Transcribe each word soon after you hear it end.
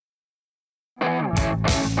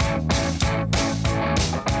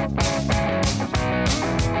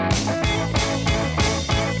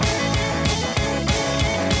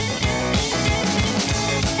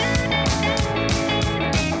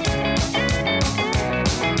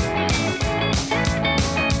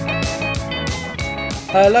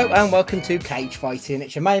Hello and welcome to Cage Fighting.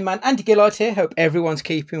 It's your main man Andy Gillard here. Hope everyone's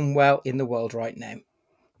keeping well in the world right now.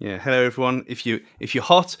 Yeah, hello everyone. If you're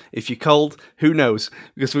hot, if you're cold, who knows?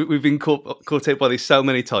 Because we've been caught out by this so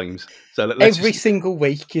many times. So Every single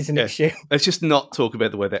week, isn't it, Stu? Let's just not talk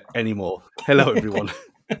about the weather anymore. Hello everyone.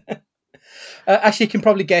 As you can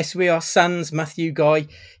probably guess, we are Sans Matthew Guy.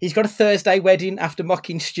 He's got a Thursday wedding after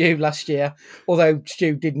mocking Stu last year, although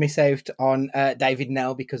Stu did miss out on David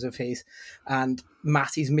Nell because of his. And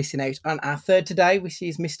Matt is missing out on our third today, which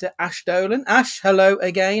is Mr. Ash Dolan. Ash, hello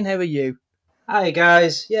again. How are you? Hi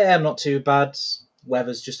guys. Yeah, I'm not too bad.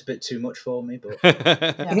 Weather's just a bit too much for me, but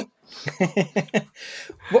yeah.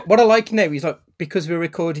 What I like now is, like, because we're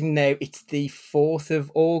recording now, it's the 4th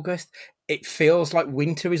of August. It feels like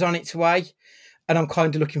winter is on its way, and I'm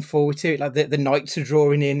kind of looking forward to it. Like the nights are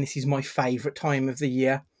drawing in. This is my favourite time of the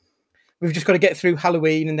year. We've just got to get through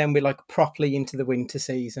Halloween, and then we're like properly into the winter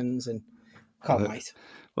seasons, and can't wait.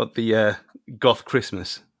 What the goth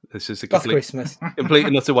Christmas? This is a Christmas. Complete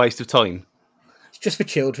and utter waste of time. It's just for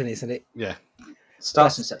children, isn't it? Yeah. It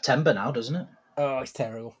starts in September now, doesn't it? Oh, it's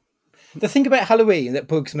terrible. The thing about Halloween that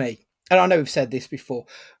bugs me, and I know we've said this before,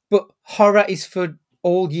 but horror is for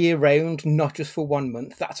all year round, not just for 1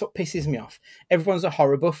 month. That's what pisses me off. Everyone's a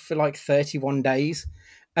horror buff for like 31 days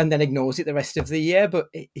and then ignores it the rest of the year, but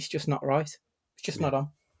it's just not right. It's just not on.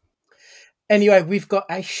 Anyway, we've got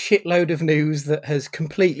a shitload of news that has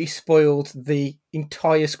completely spoiled the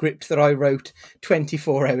entire script that I wrote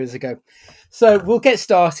 24 hours ago. So we'll get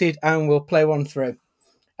started and we'll play one through.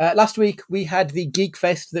 Last week we had the Geek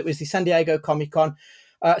Fest, that was the San Diego Comic-Con.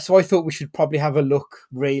 So I thought we should probably have a look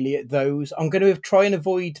really at those. I'm going to try and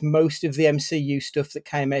avoid most of the MCU stuff that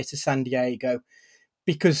came out of San Diego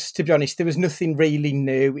because, to be honest, there was nothing really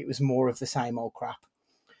new. It was more of the same old crap.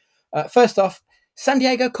 First off, San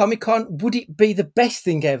Diego Comic-Con, would it be the best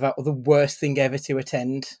thing ever or the worst thing ever to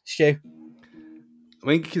attend, Stu? I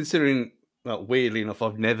mean, considering, well, weirdly enough,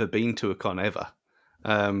 I've never been to a con ever.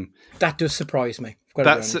 That does surprise me.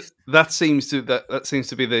 That seems to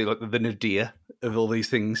be the nadir of all these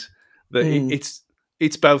things. That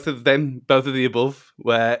it's both of them, both of the above,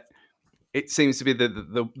 where it seems to be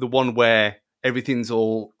the one where everything's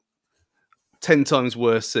all 10 times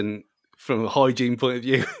worse than from a hygiene point of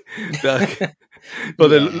view. By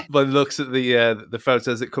the looks at the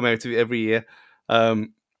photos that come out of it every year.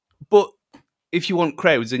 But if you want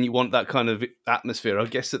crowds and you want that kind of atmosphere, I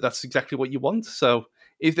guess that's exactly what you want. So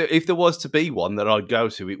if there was to be one that I'd go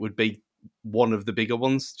to, it would be one of the bigger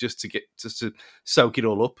ones, just to soak it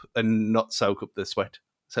all up and not soak up the sweat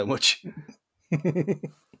so much.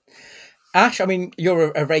 Ash, I mean,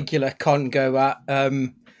 you're a regular con goer.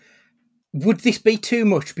 Would this be too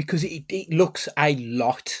much? Because it looks a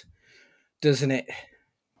lot, doesn't it?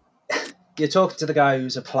 You're talking to the guy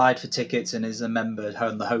who's applied for tickets and is a member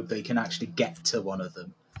on the hope that he can actually get to one of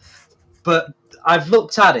them. But I've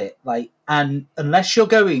looked at it, and unless you're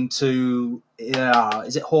going to,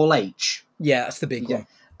 is it Hall H? Yeah, that's the big one.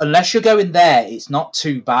 Unless you're going there, it's not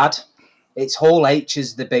too bad. It's Hall H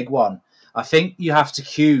is the big one. I think you have to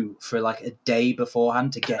queue for like a day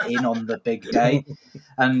beforehand to get in on the big day.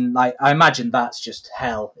 And I imagine that's just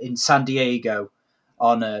hell in San Diego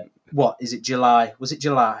on what is it, July? Was it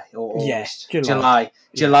July or August? Yeah,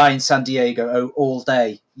 July in San Diego all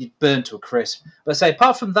day. You'd burn to a crisp. But say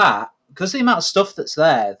apart from that, because the amount of stuff that's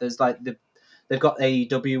there, there's like they've got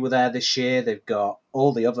AEW were there this year. They've got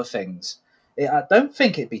all the other things. I don't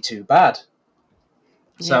think it'd be too bad.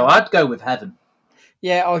 So I'd go with Heaven.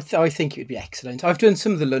 Yeah, I think it would be excellent. I've done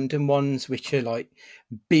some of the London ones, which are like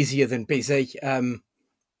busier than busy,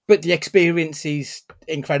 but the experience is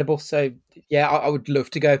incredible. So yeah, I would love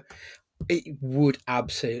to go. It would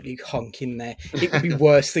absolutely honk in there. It would be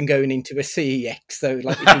worse than going into a CEX, though.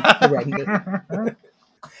 Like, it'd be horrendous.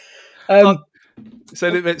 So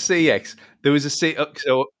at CEX, there was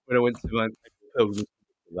so when I went to my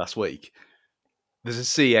last week, there's a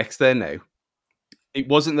CEX there now. It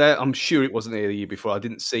wasn't there. I'm sure it wasn't there the year before. I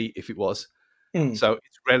didn't see if it was. So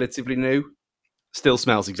it's relatively new. Still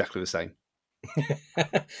smells exactly the same.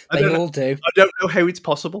 They all do. I don't know how it's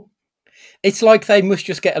possible. It's like they must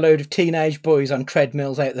just get a load of teenage boys on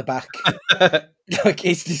treadmills out the back. Like,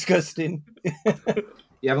 it's disgusting.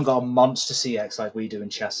 You haven't got a monster CX like we do in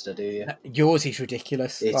Chester, do you? Yours is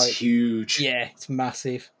ridiculous. It's huge. Yeah, it's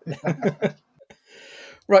massive.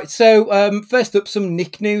 Right, so first up, some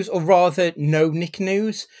Nick news, or rather, no Nick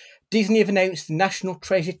news. Disney have announced the National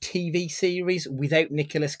Treasure TV series without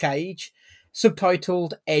Nicolas Cage,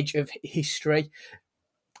 subtitled Edge of History.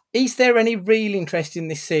 Is there any real interest in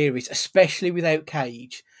this series, especially without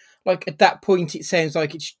Cage? like at that point, it sounds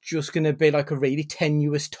like it's just going to be like a really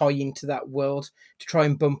tenuous tie into that world to try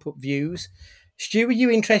and bump up views. Stu, are you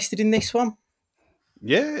interested in this one?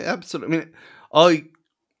 Yeah, absolutely. I mean,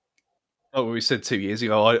 I we said 2 years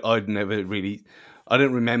ago. I'd never really. I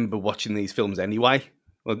don't remember watching these films anyway.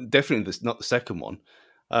 Well, definitely not the second one.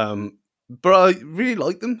 But I really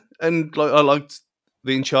liked them, and like I liked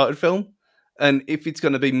the Uncharted film. And if it's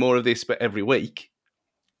going to be more of this, but every week,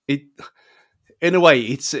 it in a way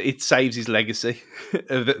it saves his legacy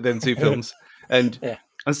of them two films. And Yeah.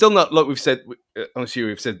 I'm still not like we've said. I'm sure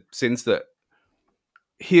we've said since that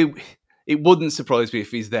he. It wouldn't surprise me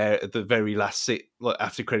if he's there at the very last like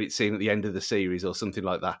after credit scene at the end of the series or something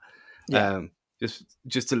like that. Yeah.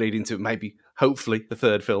 Just to lead into maybe, hopefully, the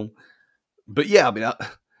third film. But yeah, I mean, out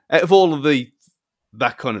of all of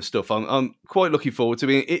that kind of stuff, I'm quite looking forward to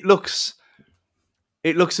it. It looks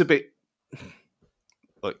a bit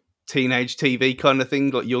like teenage TV kind of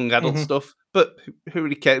thing, like young adult stuff. But who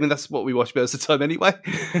really cares? I mean, that's what we watch most of the time anyway.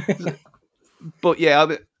 But yeah, I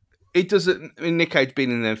mean, it doesn't. I mean, Nick Cage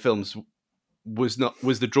being in their films was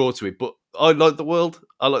the draw to it. But I like the world.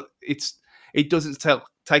 I like it doesn't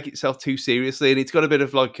take itself too seriously, and it's got a bit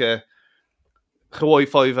of like a Hawaii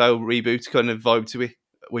Five-0 reboot kind of vibe to it,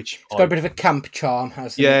 which it's got a bit of a camp charm,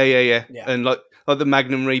 hasn't it? Yeah. And like the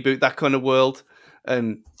Magnum reboot, that kind of world,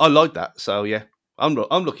 and I like that. So yeah, I'm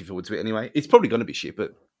looking forward to it anyway. It's probably going to be shit,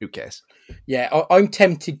 but who cares? Yeah, I'm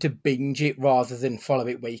tempted to binge it rather than follow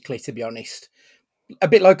it weekly, to be honest. A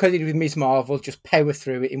bit like I did with Ms. Marvel, just power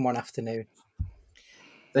through it in one afternoon.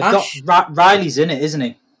 They've got Riley's in it, isn't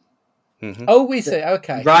he? Mm-hmm. Oh, is it?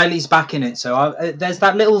 Okay. Riley's back in it, so there's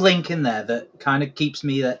that little link in there that kind of keeps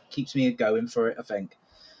me going for it. I think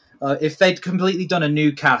if they'd completely done a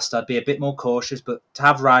new cast, I'd be a bit more cautious. But to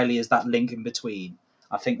have Riley as that link in between,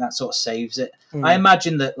 I think that sort of saves it. I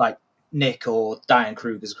imagine that like Nick or Diane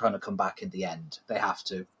Kruger's going to come back in the end. They have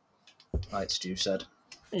to, like Stu said.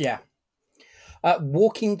 Yeah.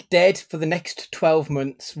 Walking Dead for the next 12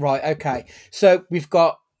 months. Right, okay. So we've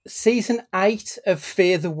got season 8 of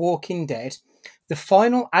Fear the Walking Dead. The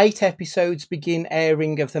final 8 episodes begin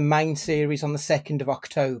airing of the main series on the 2nd of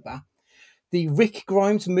October. The Rick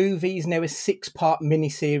Grimes movie is now a 6-part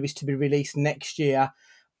miniseries to be released next year.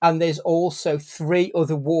 And there's also 3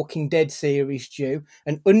 other Walking Dead series due.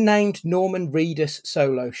 An unnamed Norman Reedus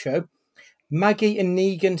solo show, Maggie and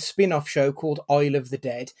Negan spin-off show called Isle of the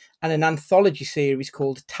Dead, and an anthology series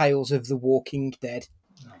called Tales of the Walking Dead.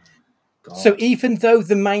 Oh, so even though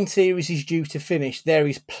the main series is due to finish, there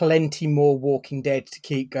is plenty more Walking Dead to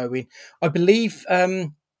keep going. I believe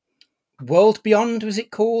World Beyond, was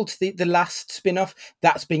it called? The last spin-off?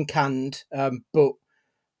 That's been canned, but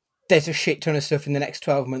there's a shit ton of stuff in the next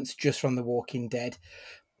 12 months just from The Walking Dead.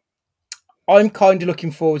 I'm kind of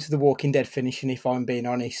looking forward to The Walking Dead finishing, if I'm being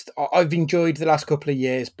honest. I've enjoyed the last couple of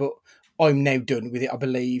years, but I'm now done with it, I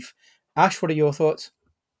believe. Ash, what are your thoughts?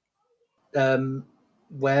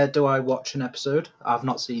 Where do I watch an episode? I've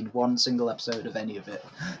not seen one single episode of any of it.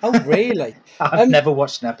 Oh, really? I've never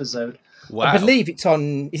watched an episode. Wow. I believe it's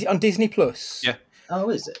on... Is it on Disney+? Yeah. Oh,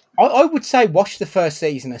 is it? I would say watch the first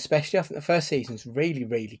season, especially. I think the first season's really,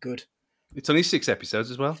 really good. It's only 6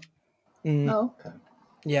 episodes as well. Oh, okay.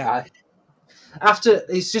 Yeah. After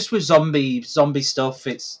it's just with zombie stuff,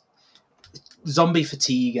 it's zombie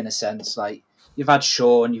fatigue in a sense. Like you've had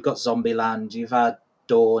Shaun, you've got Zombieland, you've had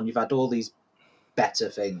Dawn, you've had all these better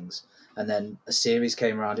things, and then a series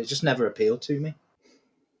came around. It just never appealed to me.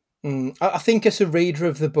 I think as a reader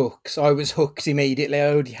of the books, I was hooked immediately. I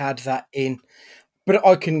already had that in, but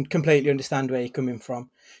I can completely understand where you're coming from.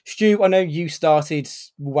 Stu, I know you started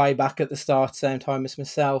way back at the start, same time as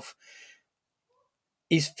myself.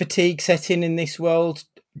 Is fatigue setting in this world?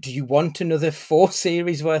 Do you want another 4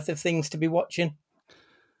 series worth of things to be watching?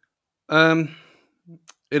 It'll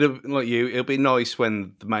be nice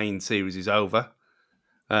when the main series is over.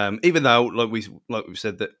 Even though, like we've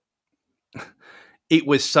said, that it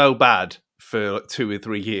was so bad for like 2 or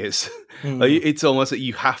 3 years. It's almost that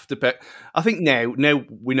you have to pay. I think now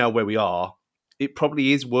we know where we are. It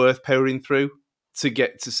probably is worth powering through to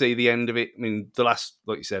get to see the end of it. I mean,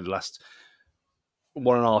 like you said, the last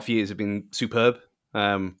 1.5 years have been superb.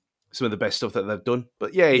 Some of the best stuff that they've done.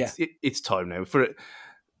 But yeah, it's time now for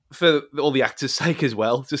all the actors' sake as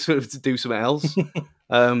well, just sort of to do something else.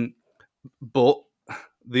 But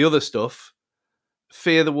the other stuff,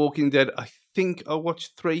 Fear the Walking Dead, I think I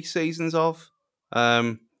watched 3 seasons of,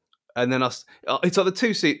 and then it's either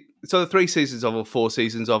 3 seasons of or 4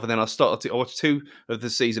 seasons of, and then I watched 2 of the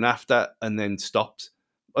season after, and then stopped.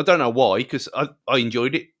 I don't know why, because I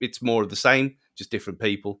enjoyed it. It's more of the same, just different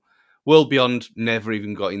people. World Beyond never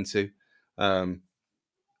even got into.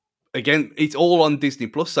 again, it's all on Disney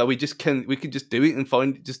Plus, so we could just do it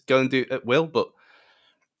and just go and do it at will. But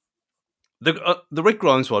the Rick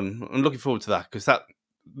Grimes one, I'm looking forward to that because that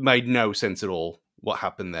made no sense at all. What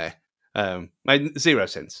happened there made zero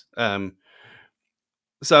sense.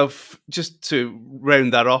 So just to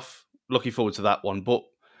round that off, looking forward to that one. But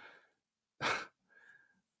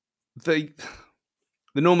the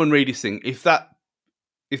Norman Reedus thing, if that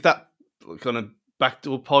kind of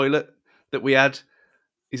backdoor pilot that we had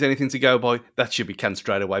is anything to go by, that should be canned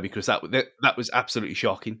straight away because that was absolutely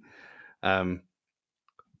shocking. But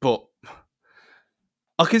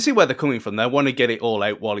I can see where they're coming from. They want to get it all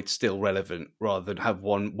out while it's still relevant, rather than have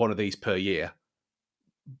one of these per year.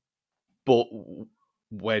 But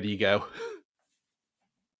where do you go?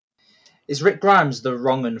 Is Rick Grimes the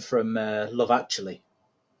wrong one from Love Actually?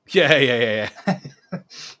 Yeah.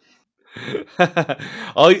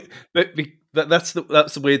 That's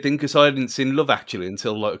the weird thing because I hadn't seen Love Actually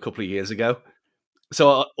until like a couple of years ago.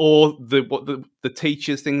 So or the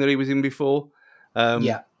teachers thing that he was in before.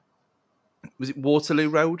 Yeah. Was it Waterloo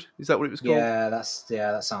Road? Is that what it was called? Yeah,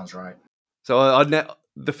 that sounds right. So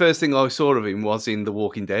the first thing I saw of him was in The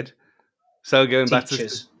Walking Dead. So going back to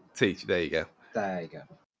teach, there you go. There you go.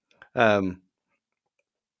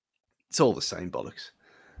 It's all the same bollocks.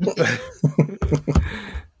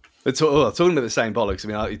 But talking about the same bollocks, I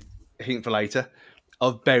mean, I hint for later.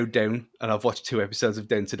 I've bowed down and I've watched 2 episodes of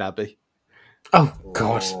Downton Abbey. Oh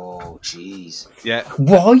God! Oh jeez! Yeah.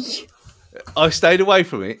 Why? I stayed away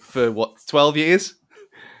from it for 12 years,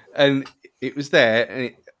 and it was there,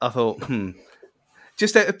 and I thought,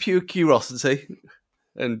 just out of pure curiosity,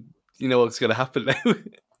 and you know what's going to happen now.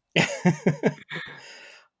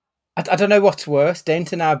 I don't know what's worse,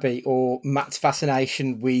 Downton Abbey or Matt's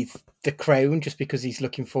fascination with The Crown, just because he's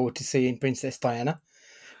looking forward to seeing Princess Diana.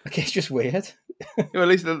 Okay, it's just weird. Well, at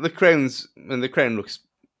least the Crown looks.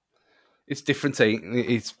 It's different.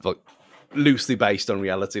 It's like loosely based on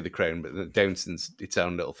reality, The Crown, but Downton's its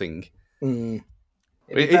own little thing. It'd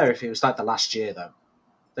be better if it was like the last year, though.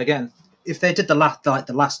 Again, if they did the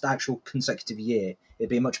last actual consecutive year, it'd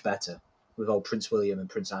be much better with old Prince William and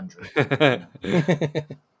Prince Andrew.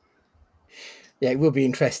 Yeah, it will be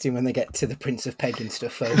interesting when they get to the Prince of Peg and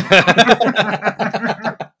stuff.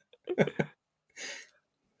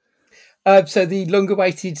 So the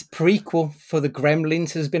long-awaited prequel for the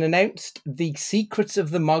Gremlins has been announced. The Secrets of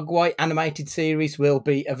the Mogwai animated series will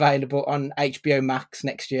be available on HBO Max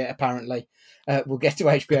next year, apparently. We'll get to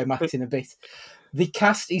HBO Max in a bit. The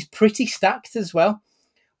cast is pretty stacked as well.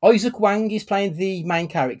 Isaac Wang is playing the main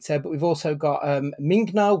character, but we've also got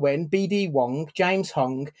Ming-Na Wen, B.D. Wong, James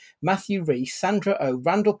Hong, Matthew Rhys, Sandra Oh,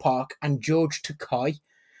 Randall Park, and George Takei.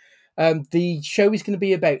 The show is going to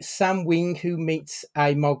be about Sam Wing, who meets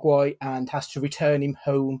a Mogwai and has to return him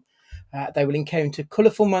home. They will encounter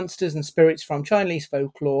colourful monsters and spirits from Chinese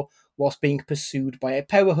folklore whilst being pursued by a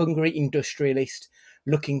power-hungry industrialist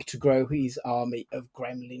looking to grow his army of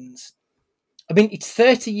gremlins. I mean, it's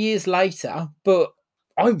 30 years later, but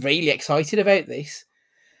I'm really excited about this.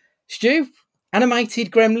 Stu,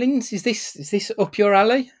 animated gremlins, is this up your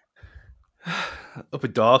alley? Up a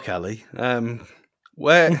dark alley.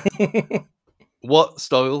 Where? What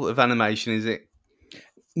style of animation is it?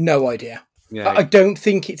 No idea. Yeah. I don't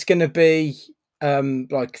think it's going to be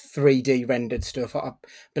like 3D rendered stuff. I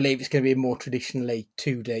believe it's going to be more traditionally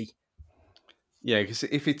 2D. Yeah, because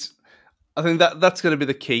I think that's going to be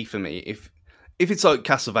the key for me. If it's like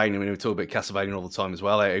Castlevania, we talk about Castlevania all the time as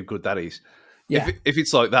well, how good that is. Yeah. If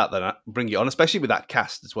it's like that, then I bring it on, especially with that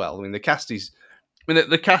cast as well. I mean, the cast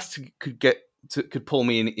could pull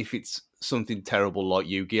me in if it's something terrible like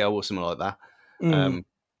Yu-Gi-Oh or something like that.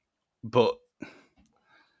 But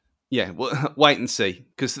yeah, wait and see,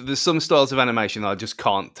 because there's some styles of animation that I just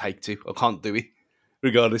can't take to. I can't do it,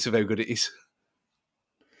 regardless of how good it is.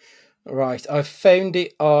 Right, I've found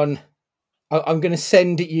it on. I'm going to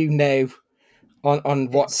send it you now on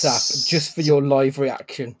WhatsApp just for your live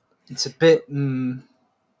reaction. It's a bit.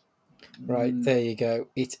 Right, there you go.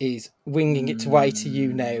 It is winging its way to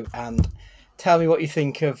you now, and tell me what you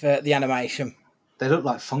think of the animation. They look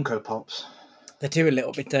like Funko Pops. They do a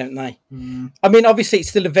little bit, don't they? I mean, obviously, it's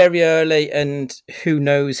still very early, and who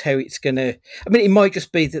knows how it's going to... I mean, it might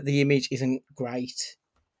just be that the image isn't great,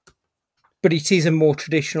 but it is a more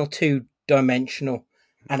traditional two-dimensional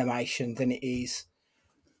animation than it is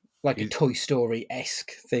like a Toy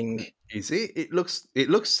Story-esque thing. Is it? It looks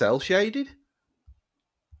cel-shaded.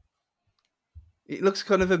 It looks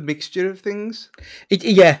kind of a mixture of things.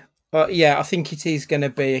 Yeah, I think it is going to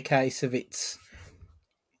be a case of it's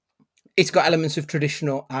got elements of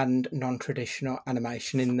traditional and non-traditional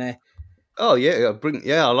animation in there. Oh yeah,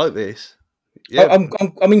 I like this. Yeah,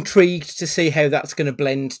 I'm intrigued to see how that's going to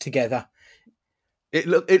blend together. it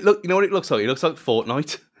look. You know what it looks like? It looks like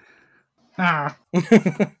Fortnite.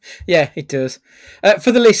 Yeah, it does.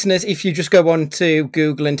 For the listeners, if you just go on to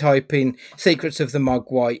Google and type in "Secrets of the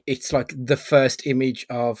Mogwai," it's like the first image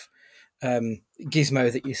of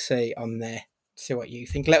Gizmo that you see on there. See what you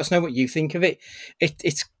think. Let us know what you think of it.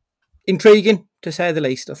 It's intriguing to say the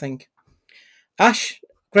least, I think. Ash,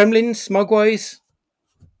 Gremlins, Mogwais.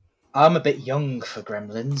 I'm a bit young for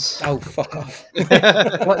Gremlins. Oh, fuck off. When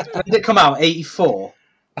did it come out? 84?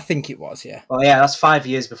 I think it was, yeah. Well, yeah, that's 5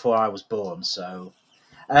 years before I was born, so...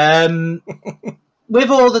 with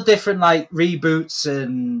all the different, like, reboots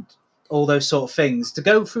and all those sort of things, to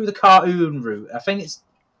go through the cartoon route, I think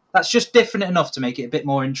that's just different enough to make it a bit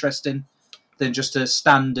more interesting than just a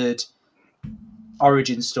standard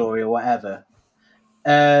origin story or whatever.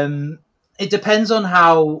 It depends on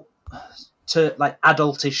how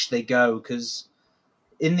adultish they go, because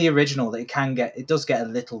in the original it does get a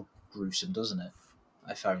little gruesome, doesn't it?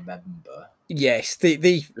 If I remember. Yes,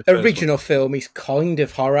 the original film is kind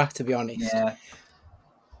of horror, to be honest. Yeah.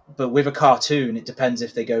 But with a cartoon, it depends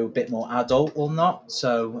if they go a bit more adult or not.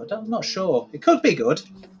 So I'm not sure. It could be good.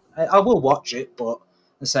 I will watch it, but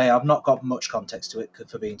I say I've not got much context to it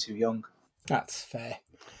for being too young. That's fair.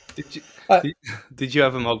 Did you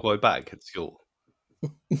have a Mogwai bag at school?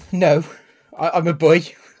 No, I'm a boy.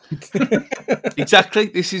 Exactly.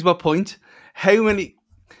 This is my point. How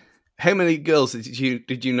many girls did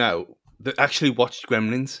you know that actually watched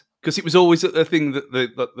Gremlins? Because it was always a thing that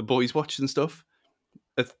the boys watched and stuff.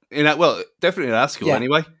 Definitely in our school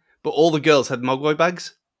anyway. But all the girls had Mogwai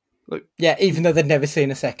bags. Yeah, even though they'd never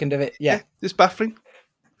seen a second of it. Yeah, it's baffling.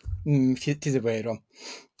 It is a weird one.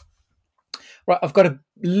 Right, I've got a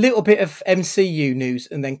little bit of MCU news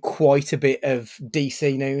and then quite a bit of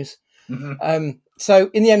DC news. Mm-hmm. So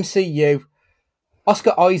in the MCU,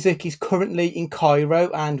 Oscar Isaac is currently in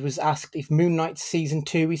Cairo and was asked if Moon Knight Season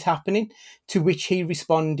 2 is happening, to which he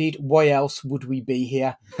responded, "Why else would we be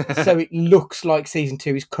here?" So it looks like Season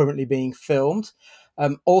 2 is currently being filmed.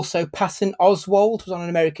 Also, Patton Oswalt was on an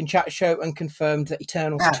American chat show and confirmed that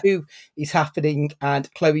Eternals 2 is happening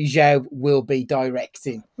and Chloe Zhao will be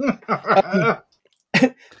directing.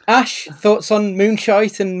 Ash, thoughts on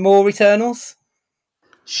Moonshite and more Eternals?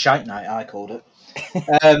 Shite Night, I called it.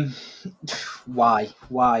 Why?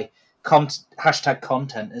 Hashtag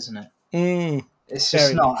content, isn't it? It's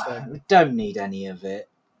just not. So. We don't need any of it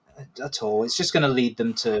at all. It's just going to lead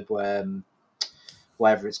them to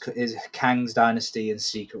whatever it's Kang's Dynasty and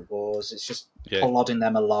Secret Wars. It's just plodding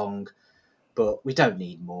them along, but we don't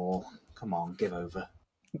need more. Come on, give over.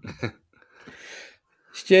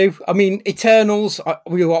 Stu, I mean, Eternals,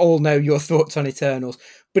 we all know your thoughts on Eternals,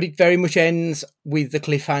 but it very much ends with the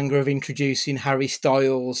cliffhanger of introducing Harry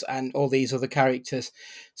Styles and all these other characters.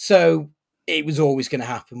 So it was always going to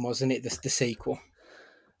happen, wasn't it? The sequel.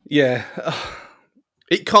 Yeah.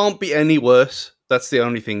 It can't be any worse. That's the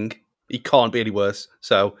only thing. It can't be any worse.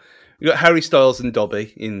 So you got Harry Styles and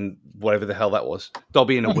Dobby in whatever the hell that was.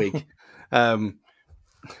 Dobby in a wig.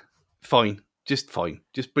 Fine. Just fine.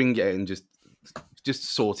 Just bring it out and just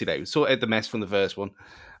sort it out. Sort out the mess from the first one.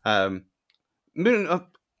 Moon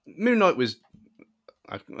Knight was...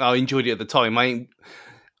 I enjoyed it at the time. I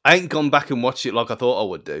ain't gone back and watched it like I thought I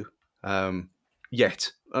would do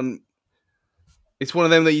yet. It's one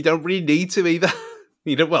of them that you don't really need to either.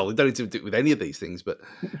 You don't need to do it with any of these things, but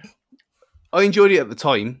I enjoyed it at the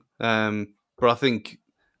time. But I think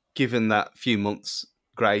given that few months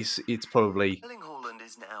grace, it's probably... Erling Haaland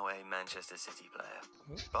is now a Manchester City player,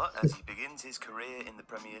 but as he begins his career in the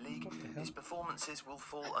Premier League, his performances will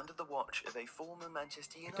fall under the watch of a former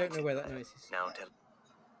Manchester United player. I don't know where that noise is. Now,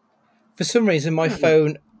 for some reason, my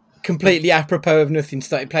phone, completely apropos of nothing,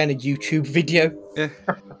 started playing a YouTube video. Yeah.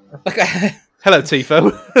 Hello,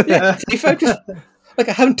 Tifo. Yeah, Tifo just... I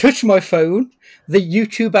haven't touched my phone. The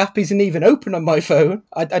YouTube app isn't even open on my phone.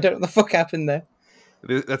 I don't know what the fuck happened there.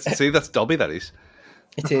 That's Dobby, that is.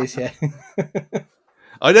 It is, yeah.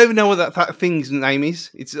 I don't even know what that thing's name is.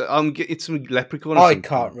 It's some leprechaun. I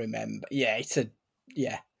can't remember. Yeah,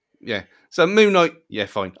 Yeah. So Moon Knight, yeah,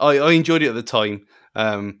 fine. I enjoyed it at the time.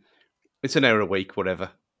 It's an hour a week,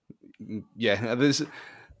 whatever. Yeah,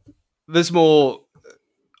 there's more.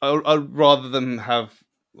 I'd rather them have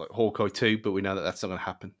like Hawkeye 2, but we know that that's not going to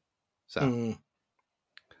happen. So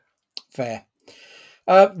fair.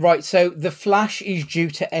 Right, so The Flash is due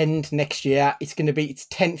to end next year. It's going to be its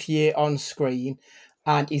 10th year on screen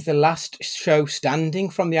and is the last show standing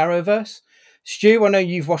from the Arrowverse. Stu, I know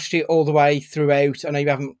you've watched it all the way throughout. I know you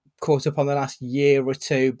haven't caught up on the last year or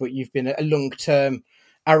two, but you've been a long-term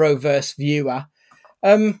Arrowverse viewer.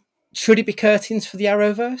 should it be curtains for the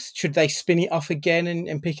Arrowverse? Should they spin it off again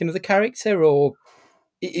and pick another character, or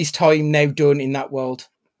is time now done in that world?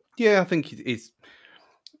 Yeah, I think it's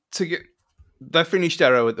to get. They finished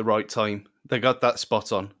Arrow at the right time. They got that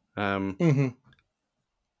spot on.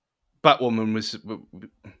 Batwoman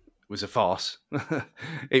was a farce.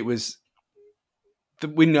 It was.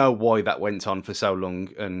 We know why that went on for so long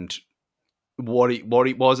and what it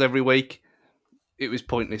was every week. It was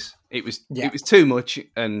pointless. It was too much,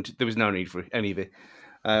 and there was no need for any of it.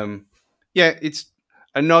 It's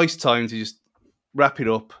a nice time to just wrap it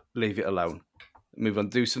up, leave it alone, move on,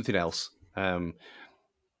 do something else.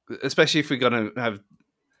 Especially if we're going to have,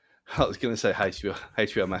 I was going to say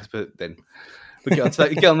HBO Max, but then we'll get on to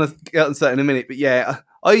that in a minute. But yeah,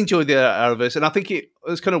 I enjoyed the Arrowverse, and I think I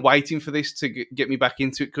was kind of waiting for this to get me back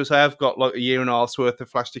into it because I have got like a year and a half's worth of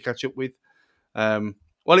Flash to catch up with.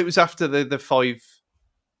 Well, it was after the 5.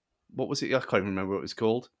 What was it? I can't remember what it was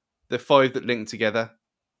called. The 5 that linked together.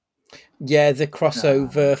 Yeah, the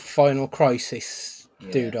crossover Final Crisis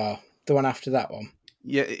doodah. The one after that one.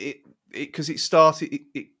 Yeah, because it started.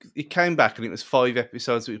 It came back and it was 5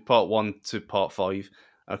 episodes. It was part 1 to part 5.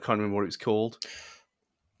 I can't remember what it was called.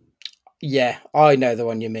 Yeah, I know the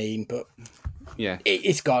one you mean, but yeah,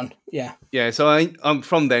 it's gone. Yeah, yeah. So I'm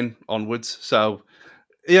from then onwards. So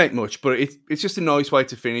it ain't much, but it's just a nice way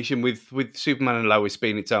to finish. And with Superman and Lois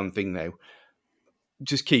being its own thing now,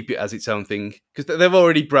 just keep it as its own thing because they've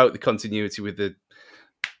already broke the continuity with the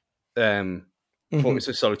Fortress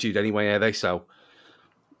of Solitude anyway. Are they? So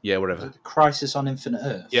yeah, whatever. Crisis on Infinite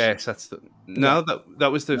Earths. Yes, that's the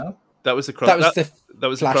that was the. No? That was the that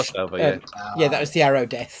was Flash, the crossover, yeah. Yeah, that was the Arrow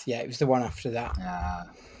Death. Yeah, it was the one after that.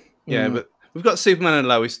 Yeah, but we've got Superman and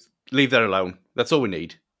Lois. Leave that alone. That's all we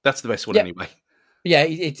need. That's the best one anyway. Yeah,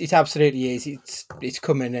 it absolutely is. It's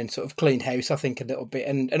coming and sort of cleaned house, I think, a little bit.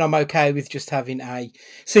 And I'm okay with just having a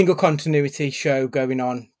single continuity show going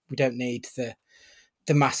on. We don't need the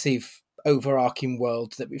massive overarching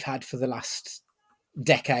world that we've had for the last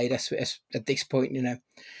decade at this point, you know.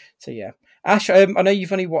 So yeah. Ash, I know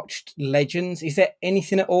you've only watched Legends. Is there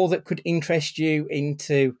anything at all that could interest you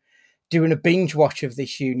into doing a binge watch of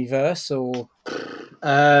this universe, or?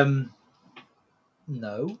 No.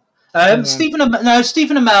 Stephen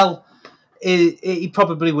Amell, he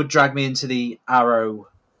probably would drag me into the Arrow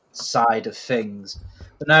side of things.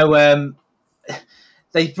 But no,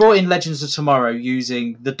 they brought in Legends of Tomorrow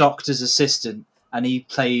using the Doctor's assistant, and he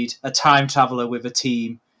played a time traveler with a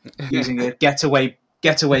team using a getaway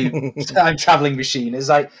time traveling machine. It's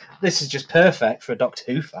like, this is just perfect for a Doctor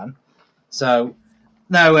Who fan. So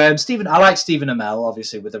no, I like Stephen Amell,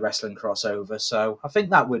 obviously, with the wrestling crossover. So I think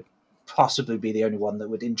that would possibly be the only one that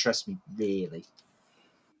would interest me, really.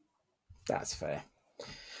 That's fair.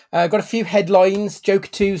 Got a few headlines. Joker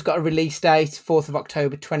 2's got a release date, 4th of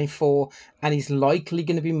October 24, and is likely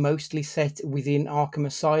going to be mostly set within Arkham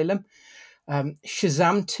Asylum.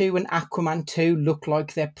 Shazam 2 and Aquaman 2 look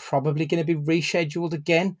like they're probably going to be rescheduled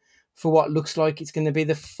again for what looks like it's going to be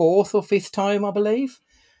the 4th or 5th time, I believe.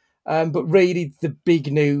 But really, the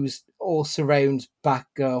big news all surrounds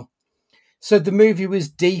Batgirl. So the movie was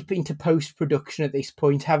deep into post-production at this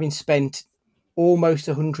point, having spent almost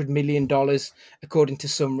 $100 million, according to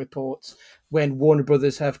some reports, when Warner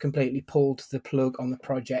Brothers have completely pulled the plug on the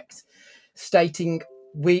project, stating,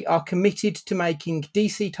 "We are committed to making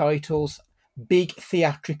DC titles big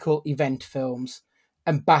theatrical event films,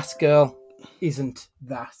 and Batgirl isn't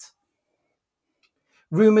that."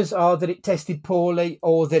 Rumours are that it tested poorly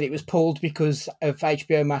or that it was pulled because of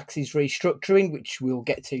HBO Max's restructuring, which we'll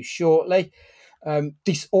get to shortly.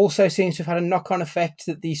 This also seems to have had a knock-on effect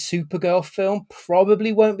that the Supergirl film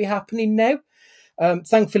probably won't be happening now.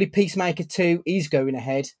 Thankfully, Peacemaker 2 is going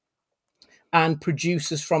ahead, and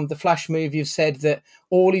producers from the Flash movie have said that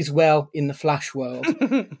all is well in the Flash world.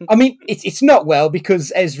 I mean, it's not well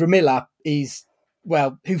because Ezra Miller is,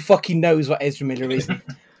 well, who fucking knows what Ezra Miller is?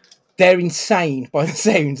 They're insane by the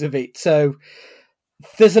sounds of it. So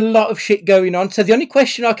there's a lot of shit going on. So the only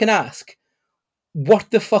question I can ask, what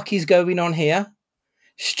the fuck is going on here?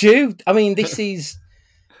 Stu, I mean, this is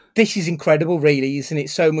incredible, really, isn't it?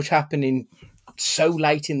 So much happening so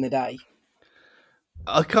late in the day.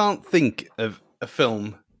 I can't think of a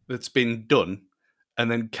film that's been done and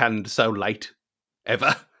then canned so late,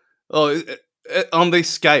 ever. On this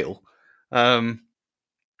scale.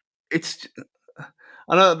 It's...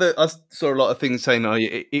 I know that I saw a lot of things saying,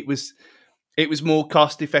 it was more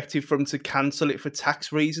cost effective for them to cancel it for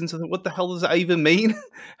tax reasons. I thought, what the hell does that even mean?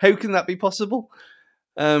 How can that be possible?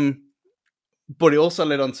 But it also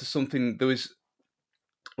led on to something. There was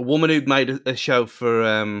a woman who'd made a show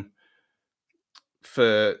for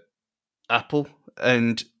Apple,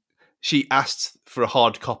 and she asked for a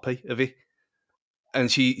hard copy of it. And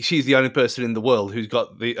she's the only person in the world who's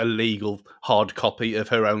got a legal hard copy of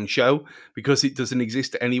her own show because it doesn't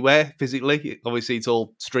exist anywhere physically. Obviously, it's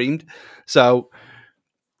all streamed. So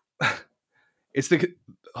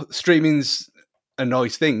streaming's a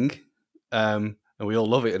nice thing, and we all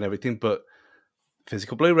love it and everything. But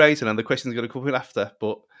physical Blu-rays, and other questions are going to come in after.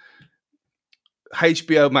 But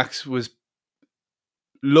HBO Max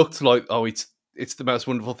looked like it's the most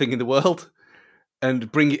wonderful thing in the world, and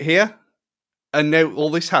bring it here. And now all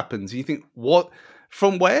this happens, and you think, what?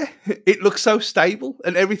 From where? It looks so stable,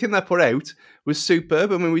 and everything they put out was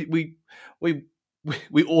superb. I mean, we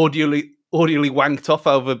audially wanked off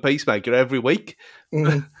over Peacemaker every week,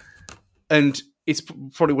 and it's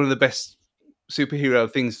probably one of the best superhero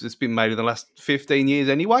things that's been made in the last 15 years,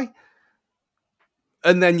 anyway.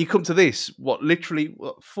 And then you come to this, literally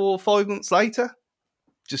 4 or 5 months later,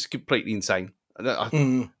 just completely insane.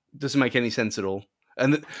 Doesn't make any sense at all,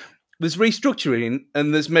 and. There's restructuring,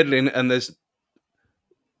 and there's meddling, and there's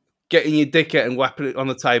getting your dick out and whapping it on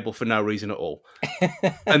the table for no reason at all.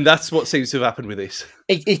 And that's what seems to have happened with this.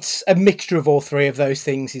 It's a mixture of all three of those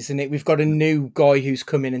things, isn't it? We've got a new guy who's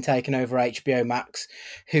come in and taken over HBO Max,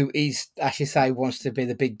 who is, as you say, wants to be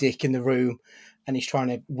the big dick in the room, and he's trying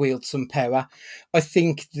to wield some power. I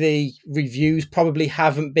think the reviews probably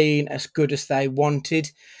haven't been as good as they wanted.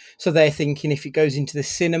 So they're thinking if it goes into the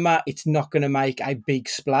cinema, it's not going to make a big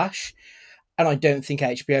splash. And I don't think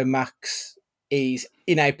HBO Max is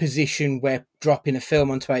in a position where dropping a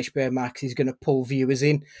film onto HBO Max is going to pull viewers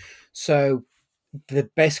in. So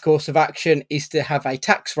the best course of action is to have a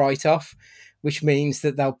tax write-off, which means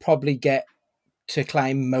that they'll probably get to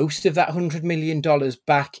claim most of that $100 million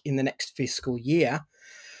back in the next fiscal year.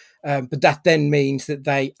 But that then means that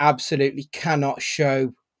they absolutely cannot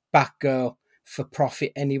show Batgirl for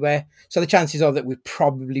profit anywhere. So the chances are that we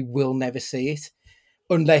probably will never see it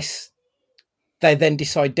unless they then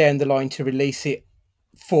decide down the line to release it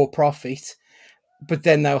for profit. But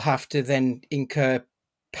then they'll have to then incur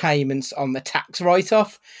payments on the tax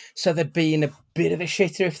write-off. So they'd be in a bit of a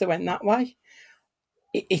shitter if they went that way.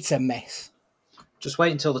 It's a mess. Just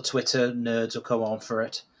wait until the Twitter nerds will come on for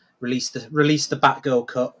it. Release the Batgirl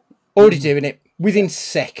cut. Already doing it within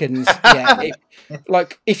seconds. Yeah,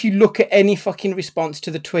 like if you look at any fucking response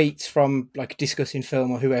to the tweets from like Discussing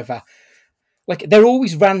Film or whoever, like they're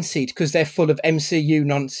always rancid because they're full of MCU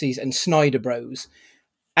nonsense and Snyder Bros.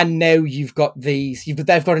 And now you've got they've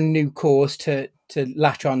got a new cause to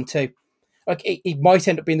latch on to. Like it might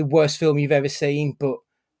end up being the worst film you've ever seen, but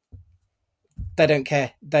they don't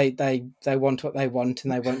care. They want what they want,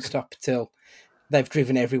 and they won't stop till they've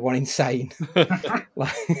driven everyone insane.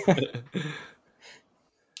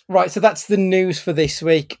 Right, so that's the news for this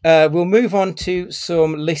week. We'll move on to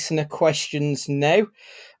some listener questions now.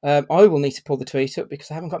 I will need to pull the tweet up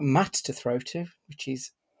because I haven't got Matt to throw to, which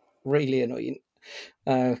is really annoying.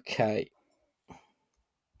 Okay.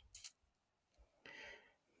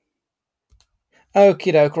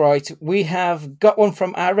 Okie doke, right. We have got one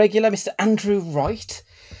from our regular Mr. Andrew Wright.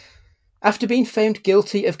 After being found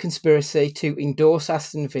guilty of conspiracy to endorse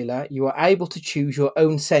Aston Villa, you are able to choose your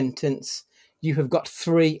own sentence. You have got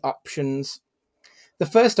 3 options. The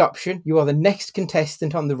first option, you are the next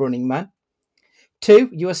contestant on The Running Man.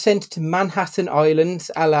 2, you are sent to Manhattan Island,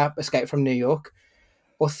 a la Escape from New York.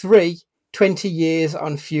 Or 3, 20 years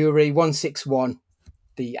on Fury 161,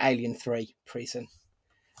 the Alien 3 prison.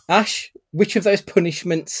 Ash, which of those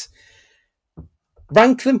punishments...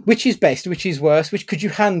 Rank them. Which is best? Which is worse? Which could you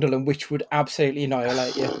handle and which would absolutely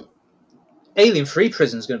annihilate you? Alien Free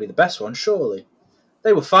Prison is going to be the best one, surely.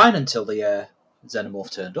 They were fine until the Xenomorph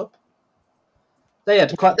turned up. They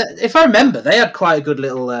had if I remember, they had quite a good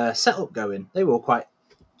little setup going. They were all quite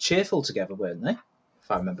cheerful together, weren't they? If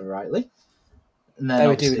I remember rightly. And then they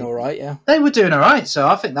were doing all right, yeah. They were doing all right, so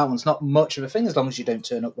I think that one's not much of a thing as long as you don't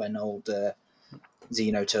turn up when old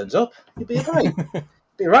Xeno turns up. You'll be all right.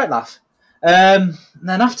 Be a right laugh. And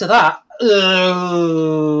then after that,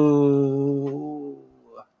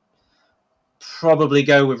 probably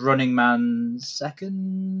go with Running Man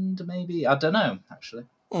second, maybe. I don't know, actually.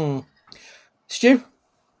 Stu?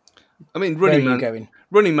 I mean,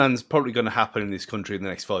 Running Man's probably going to happen in this country in the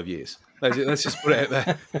next 5 years. Let's just put it out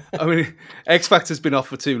there. I mean, X Factor's been off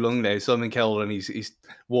for too long now. Simon Cowell and his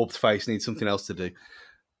warped face needs something else to do.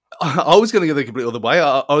 I was going to go the complete other way.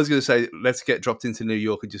 I was going to say, let's get dropped into New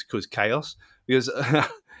York and just cause chaos. Because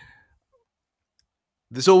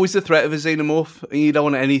there's always the threat of a xenomorph, and you don't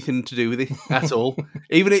want anything to do with it at all.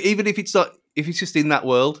 Even if it's not, if it's just in that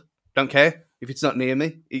world, don't care. If it's not near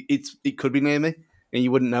me, it could be near me, and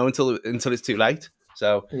you wouldn't know until it's too late.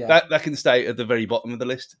 So that can stay at the very bottom of the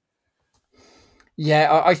list.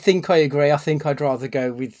 Yeah, I think I agree. I think I'd rather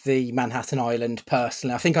go with the Manhattan Island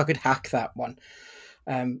personally. I think I could hack that one.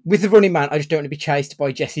 With the Running Man, I just don't want to be chased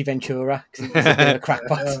by Jesse Ventura because he's a bit of a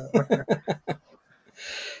crackpot.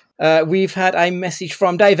 We've had a message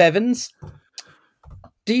from Dave Evans.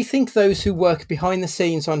 Do you think those who work behind the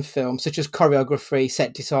scenes on film, such as choreography,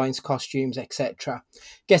 set designs, costumes, etc.,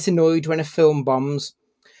 get annoyed when a film bombs?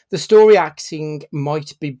 The story acting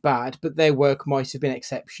might be bad, but their work might have been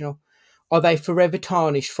exceptional. Are they forever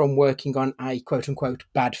tarnished from working on a quote-unquote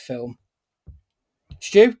bad film?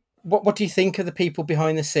 Stu, what do you think of the people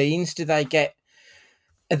behind the scenes? Are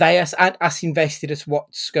they as invested as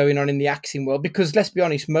what's going on in the acting world? Because let's be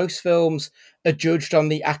honest, most films are judged on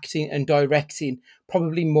the acting and directing,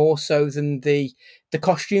 probably more so than the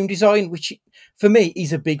costume design, which for me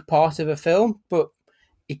is a big part of a film, but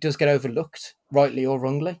it does get overlooked, rightly or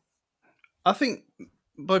wrongly. I think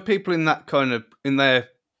by people in that kind of in their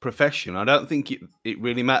profession, I don't think it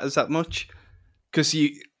really matters that much because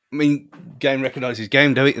game recognises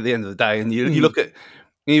game, don't it? At the end of the day, and you look at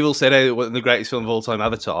Evil said, "Oh, one of the greatest film of all time,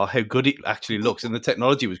 Avatar." How good it actually looks, and the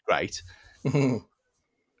technology was great,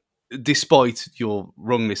 despite your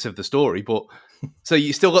wrongness of the story. But so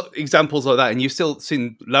you still got examples like that, and you've still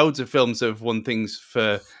seen loads of films that have won things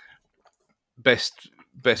for best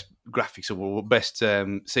graphics or best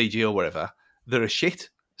CG or whatever that are shit.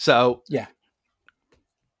 So yeah,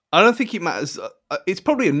 I don't think it matters. It's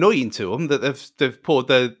probably annoying to them that they've poured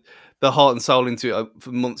their heart and soul into it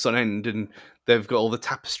for months on end, and they've got all the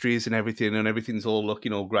tapestries and everything's all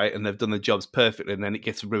looking all great, and they've done the jobs perfectly, and then it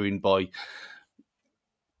gets ruined by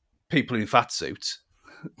people in fat suits.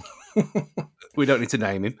 We don't need to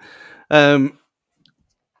name him,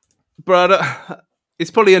 but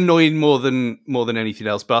it's probably annoying more than anything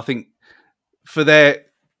else. But I think for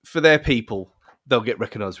their people, they'll get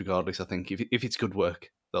recognised regardless. I think if it's good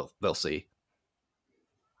work, they'll see.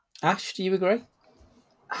 Ash, do you agree?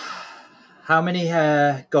 How many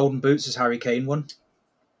golden boots has Harry Kane won?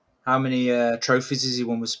 How many trophies has he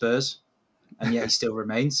won with Spurs? And yet he still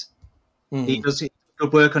remains. He does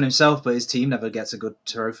good work on himself, but his team never gets a good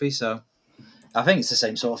trophy. So I think it's the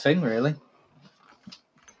same sort of thing, really.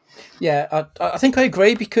 Yeah, I think I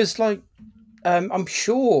agree because, I'm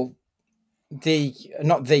sure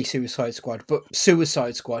not the Suicide Squad, but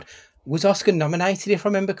Suicide Squad was Oscar nominated, if I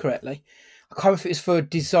remember correctly. I can't remember if it was for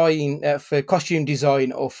design, for costume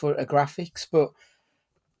design, or for graphics, but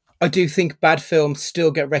I do think bad films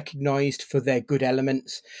still get recognised for their good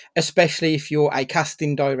elements, especially if you're a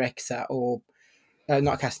casting director or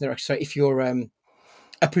not a casting director. Sorry, if you're a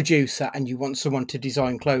producer and you want someone to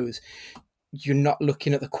design clothes, you're not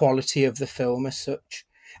looking at the quality of the film as such.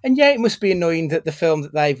 And yeah, it must be annoying that the film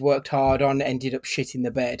that they've worked hard on ended up shit in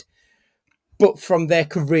the bed. But from their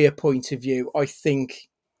career point of view, I think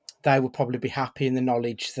they will probably be happy in the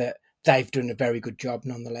knowledge that they've done a very good job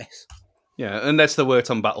nonetheless. Yeah, unless they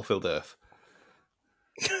worked on Battlefield Earth.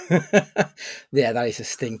 Yeah, that is a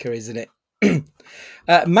stinker, isn't it?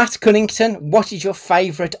 Matt Cunnington, what is your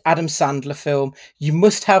favourite Adam Sandler film? You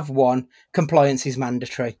must have one. Compliance is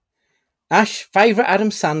mandatory. Ash, favourite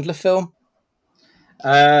Adam Sandler film?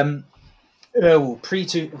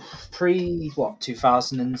 Pre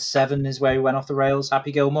 2007 is where he went off the rails.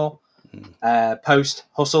 Happy Gilmore. Post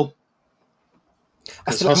Hustle.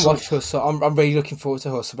 I still haven't watched Hustle. I'm really looking forward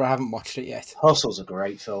to Hustle, but I haven't watched it yet. Hustle's a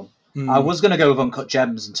great film. I was going to go with Uncut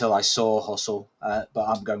Gems until I saw Hustle, but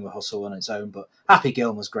I'm going with Hustle on its own. But Happy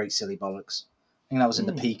Gilmore's great silly bollocks. I think that was in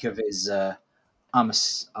the peak of his I'm a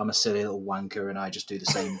silly little wanker and I just do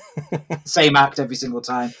the same act every single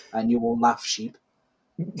time and you all laugh, sheep.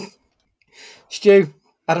 Stu,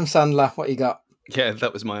 Adam Sandler, what you got? Yeah,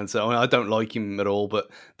 that was my answer. I mean, I don't like him at all, but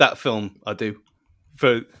that film I do.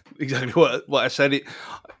 For exactly what I said.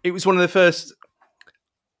 It was one of the first,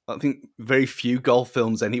 I think, very few golf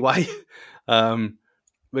films anyway.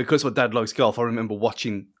 Because my dad likes golf, I remember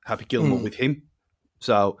watching Happy Gilmore with him.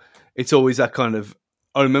 So it's always that kind of,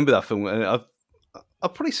 I remember that film. And I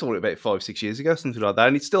probably saw it about 5-6 years ago, something like that.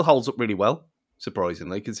 And it still holds up really well,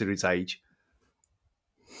 surprisingly, considering its age.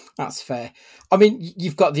 That's fair. I mean,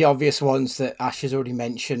 you've got the obvious ones that Ash has already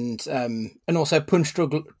mentioned. And also Punch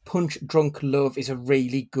Drunk Love is a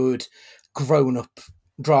really good grown-up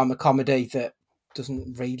drama comedy that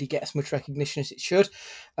doesn't really get as much recognition as it should.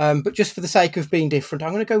 But just for the sake of being different,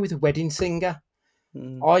 I'm going to go with The Wedding Singer.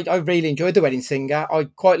 I really enjoyed The Wedding Singer. I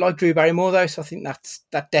quite like Drew Barrymore, though, so I think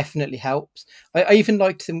that definitely helps. I even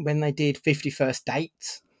liked them when they did 50 First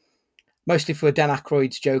Dates, mostly for Dan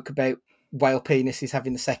Aykroyd's joke about whale penises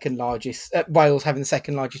having the second largest, whales having the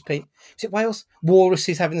second largest penis. Is it whales?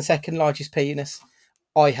 Walruses having the second largest penis.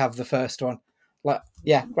 I have the first one.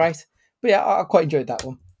 Yeah, great. But yeah, I quite enjoyed that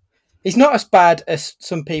one. It's not as bad as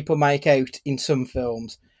some people make out in some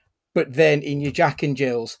films, but then in your Jack and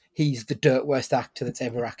Jills, he's the dirt worst actor that's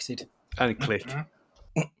ever acted. And Click.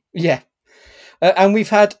 Yeah. And we've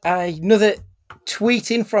had another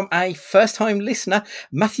tweeting from a first-time listener.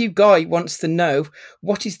 Matthew Guy wants to know,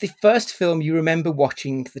 what is the first film you remember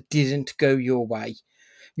watching that didn't go your way?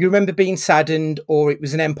 You remember being saddened, or it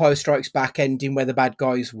was an Empire Strikes Back ending where the bad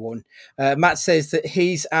guys won. Matt says that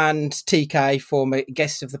his and TK, former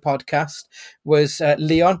guest of the podcast, was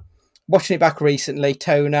Leon. Watching it back recently,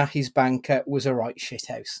 Toner, his banker, was a right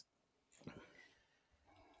shithouse.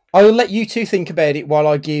 I will let you two think about it while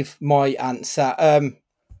I give my answer,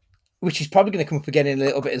 which is probably going to come up again in a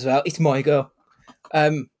little bit as well. It's My Girl. I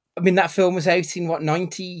mean, that film was out in,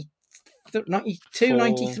 92,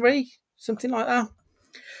 93? Something like that.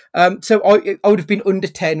 So I would have been under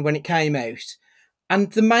 10 when it came out.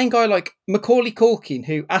 And the main guy, like Macaulay Culkin,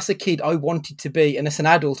 who as a kid I wanted to be, and as an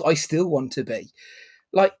adult I still want to be,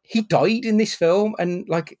 like, he died in this film, and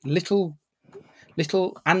like little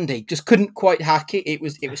Andy just couldn't quite hack it. It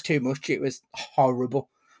was too much. It was horrible.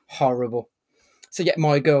 So yeah,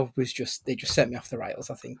 My Girl was they just sent me off the rails,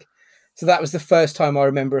 I think. So that was the first time I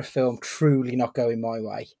remember a film truly not going my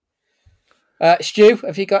way. Stu,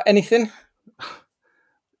 have you got anything?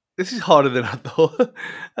 This is harder than I thought.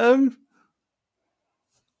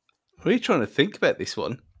 Really trying to think about this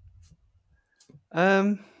one.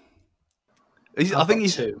 I think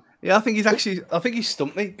he's two. Yeah, I think he's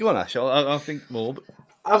stumped me. Go on, Ash. I think more. But...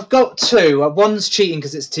 I've got two. One's cheating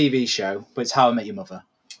because it's a TV show, but it's How I Met Your Mother.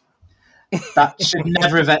 That should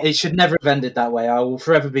never have. It should never have ended that way. I will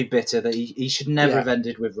forever be bitter that he should never have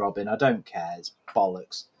ended with Robin. I don't care. It's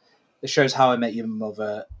bollocks. It shows How I Met Your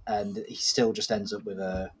Mother, and he still just ends up with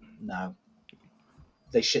a no.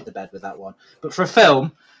 They shit the bed with that one. But for a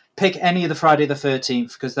film, pick any of the Friday the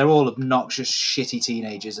 13th, because they're all obnoxious, shitty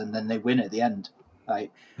teenagers, and then they win at the end.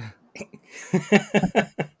 Like,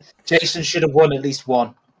 Jason should have won at least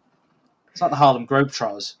one. It's like the Harlem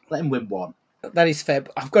Globetrotters. Let him win one. That is fair.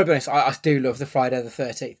 But I've got to be honest, I do love the Friday the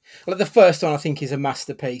 13th. Like, the first one I think is a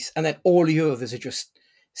masterpiece, and then all the others are just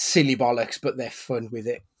silly bollocks, but they're fun with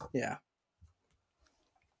it. Yeah.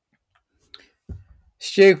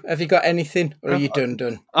 Stu, have you got anything, or are you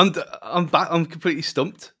done? I'm back. I'm completely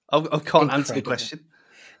stumped. I can't answer the question.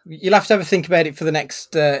 You'll have to have a think about it for the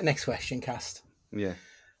next question cast. Yeah.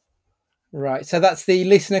 Right, so that's the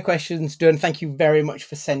listener questions done. Thank you very much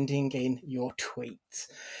for sending in your tweets.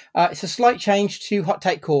 It's a slight change to Hot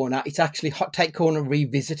Take Corner. It's actually Hot Take Corner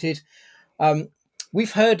Revisited.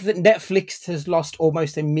 We've heard that Netflix has lost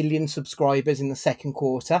almost 1 million subscribers in the second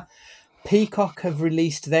quarter. Peacock have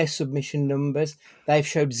released their submission numbers. They've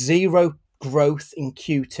showed zero growth in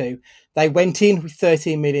Q2. They went in with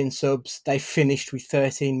 13 million subs. They finished with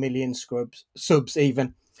 13 million subs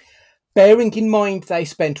even. Bearing in mind they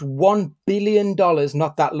spent $1 billion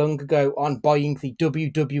not that long ago on buying the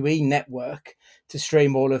WWE network to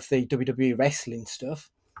stream all of the WWE wrestling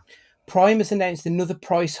stuff. Prime has announced another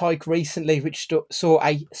price hike recently, which saw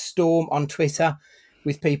a storm on Twitter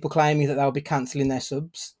with people claiming that they'll be cancelling their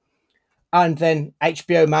subs. And then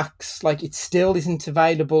HBO Max, like, it still isn't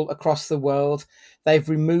available across the world. They've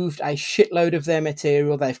removed a shitload of their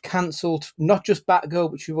material. They've cancelled not just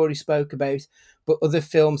Batgirl, which we've already spoke about, but other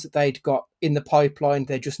films that they'd got in the pipeline.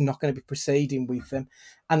 They're just not going to be proceeding with them.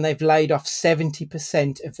 And they've laid off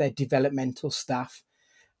 70% of their developmental staff.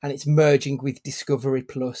 And it's merging with Discovery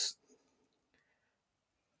Plus.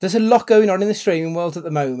 There's a lot going on in the streaming world at the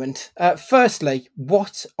moment. Firstly,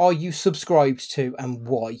 what are you subscribed to and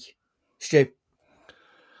why? Stu?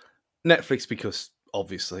 Netflix, because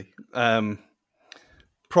obviously.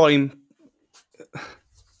 Prime,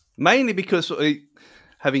 mainly because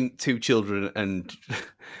having two children and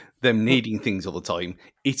them needing things all the time,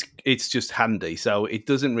 it's just handy. So it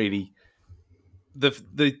doesn't really... The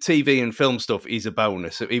TV and film stuff is a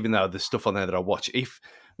bonus, so even though there's stuff on there that I watch.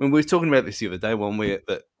 When we were talking about this the other day,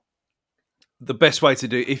 that the best way to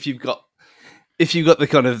do it, if you've got the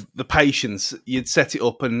kind of the patience, you'd set it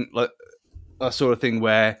up and like a sort of thing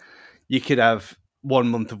where you could have 1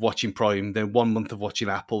 month of watching Prime, then 1 month of watching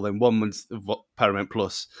Apple, then 1 month of Paramount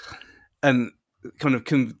Plus, and kind of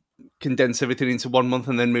condense everything into 1 month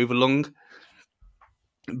and then move along.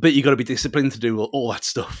 But you got to be disciplined to do all that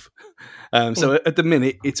stuff. So at the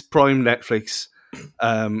minute, it's Prime, Netflix,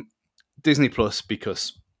 Disney Plus,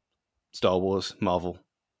 because Star Wars, Marvel.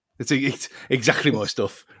 It's exactly my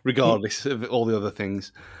stuff, regardless of all the other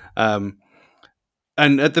things. And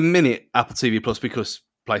at the minute, Apple TV Plus, because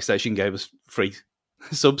PlayStation gave us free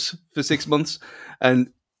subs for 6 months.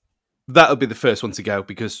 And that'll be the first one to go,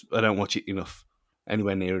 because I don't watch it enough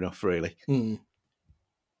anywhere near enough, really.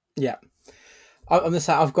 Yeah. I'm going to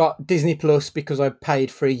say I've got Disney Plus because I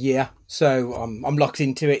paid for a year, so I'm locked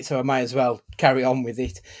into it, so I may as well carry on with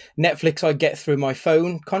it. Netflix I get through my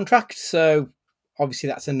phone contract, so obviously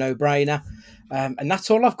that's a no-brainer. And that's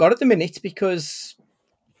all I've got at the minute because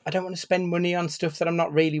I don't want to spend money on stuff that I'm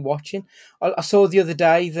not really watching. I saw the other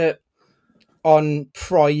day that on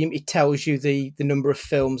Prime it tells you the number of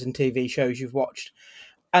films and TV shows you've watched.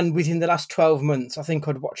 And within the last 12 months, I think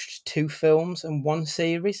I'd watched 2 films and 1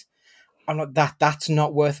 series. I'm like, that's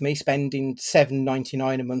not worth me spending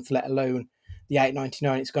 $7.99 a month, let alone the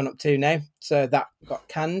 $8.99 it's gone up to now. So that got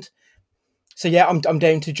canned. So yeah, I'm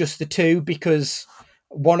down to just the 2 because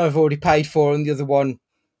one I've already paid for and the other one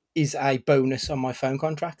is a bonus on my phone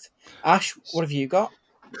contract. Ash, what have you got?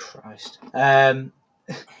 Christ.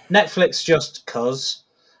 Netflix just cause.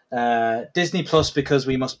 Disney Plus because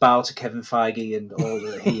we must bow to Kevin Feige and all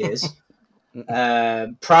that he is.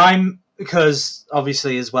 Prime because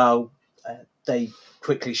obviously as well they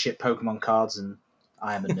quickly ship Pokemon cards and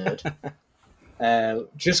I am a nerd.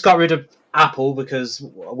 Just got rid of Apple because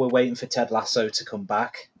we're waiting for Ted Lasso to come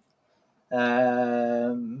back.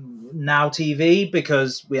 Now TV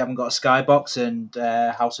because we haven't got a Skybox and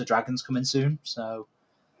House of Dragons coming soon. So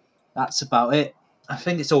that's about it. I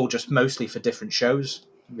think it's all just mostly for different shows,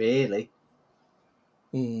 really.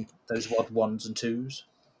 Those odd 1s and 2s.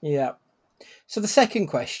 Yeah. So the second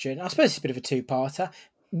question, I suppose it's a bit of a 2-parter.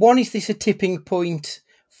 One, is this a tipping point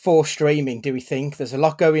for streaming, do we think? There's a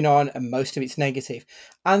lot going on and most of it's negative.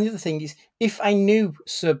 And the other thing is, if a new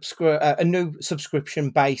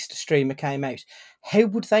subscription-based streamer came out, how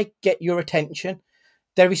would they get your attention?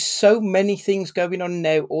 There is so many things going on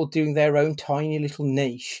now, all doing their own tiny little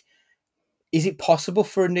niche. Is it possible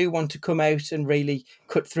for a new one to come out and really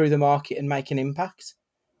cut through the market and make an impact?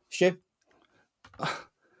 Stu?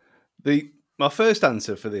 My first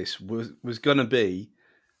answer for this was going to be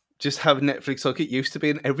just have Netflix like it used to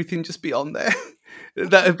be and everything just be on there.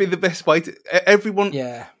 That would be the best way to... Everyone...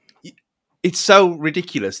 Yeah. It's so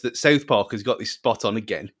ridiculous that South Park has got this spot on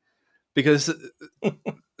again because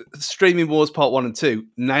Streaming Wars Part 1 and 2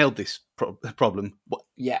 nailed this problem.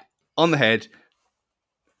 Yeah. On the head.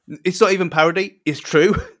 It's not even parody. It's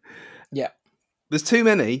true. Yeah. There's too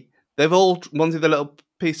many. They've all wanted their little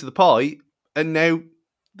piece of the pie and now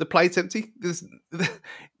the plate's empty.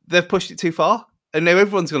 They've pushed it too far, and now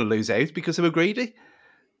everyone's going to lose out because they were greedy.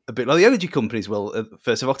 A bit like the energy companies will at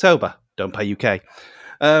 1st of October. Don't pay UK.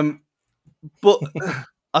 But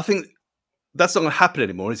I think that's not going to happen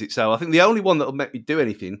anymore, is it? So I think the only one that will make me do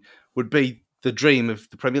anything would be the dream of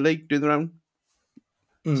the Premier League doing their own.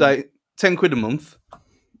 So £10 a month,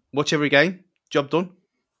 watch every game, job done.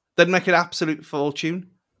 They'd make an absolute fortune.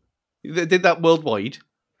 They did that worldwide.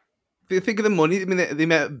 Think of the money. I mean, they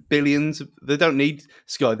made billions. They don't need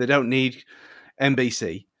Sky. They don't need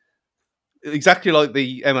NBC. Exactly like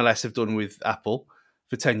the MLS have done with Apple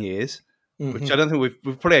for 10 years, which I don't think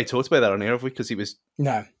we've probably talked about that on here, have we? Because it was...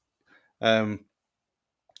 No.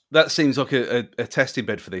 That seems like a testing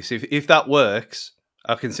bed for this. If that works,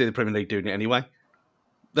 I can see the Premier League doing it anyway.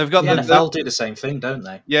 They've got the NFL do the same thing, don't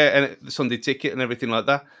they? Yeah, and the Sunday Ticket and everything like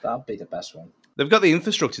that. That'd be the best one. They've got the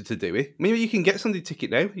infrastructure to do it. Maybe you can get Sunday Ticket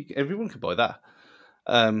now. Everyone can buy that.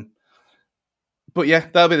 But yeah,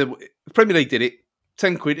 that'll be the Premier League did it.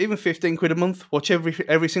 £10, even £15 a month. Watch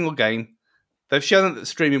every single game. They've shown that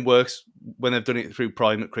streaming works when they've done it through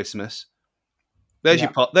Prime at Christmas. There's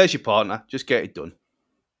your partner. Just get it done.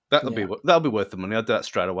 That'll be worth the money. I'll do that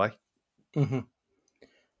straight away.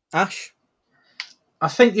 Ash, I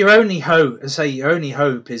think your only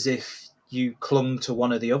hope is if you clung to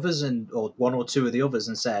one of the others or one or two of the others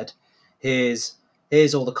and said, "Here's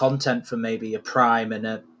all the content from maybe a Prime and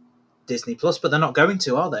a Disney Plus," but they're not going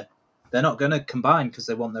to, are they? They're not going to combine because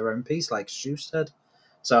they want their own piece, like Stu said.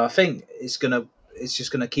 So I think it's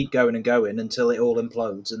just gonna keep going and going until it all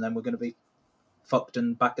implodes, and then we're going to be fucked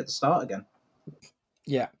and back at the start again.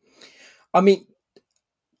 Yeah, I mean,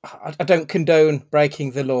 I don't condone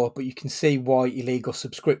breaking the law, but you can see why illegal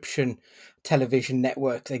subscription television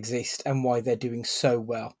networks exist and why they're doing so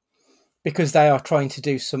well. Because they are trying to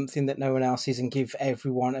do something that no one else is and give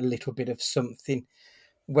everyone a little bit of something.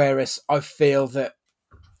 Whereas I feel that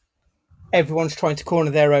everyone's trying to corner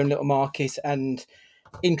their own little market, and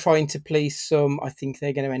in trying to please some, I think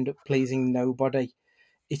they're going to end up pleasing nobody.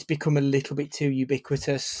 It's become a little bit too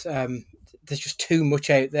ubiquitous. There's just too much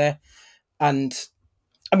out there. And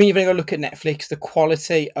I mean, even if I look at Netflix, the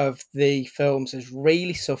quality of the films has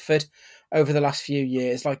really suffered over the last few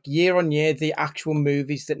years. Like year on year, the actual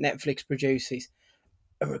movies that Netflix produces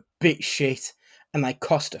are a bit shit and they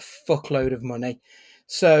cost a fuckload of money.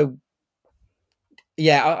 So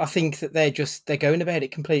yeah, I think that they're going about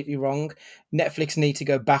it completely wrong. Netflix need to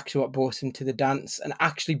go back to what brought them to the dance and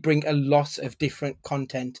actually bring a lot of different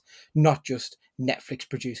content, not just Netflix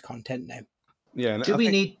produced content now. Yeah, Do we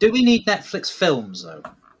need Netflix films though?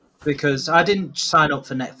 Because I didn't sign up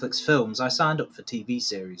for Netflix films. I signed up for TV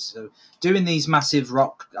series. So doing these massive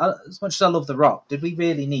Rock, as much as I love The Rock, did we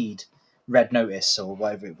really need Red Notice or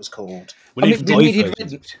whatever it was called? We I need mean, we live needed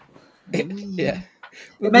versions of it. Yeah,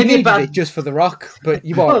 we Maybe needed bad- it just for The Rock, but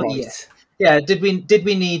you are Well, right. Yeah. Did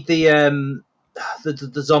we need the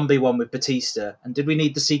zombie one with Batista, and did we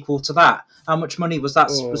need the sequel to that? How much money was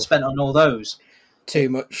spent on all those? Too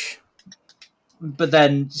much. But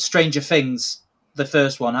then Stranger Things, the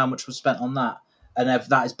first one, how much was spent on that? And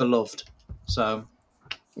that is beloved. So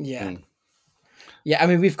Yeah. Yeah, I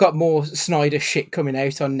mean, we've got more Snyder shit coming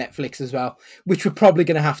out on Netflix as well, which we're probably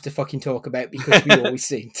going to have to fucking talk about because we always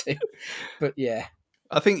seem to. But yeah.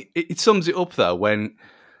 I think it sums it up, though, when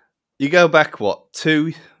you go back,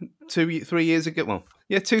 3 years ago? Well,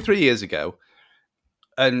 yeah, 3 years ago.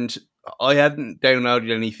 And I hadn't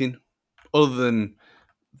downloaded anything other than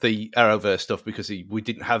the Arrowverse stuff because we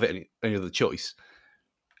didn't have any other choice.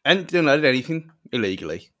 And downloaded anything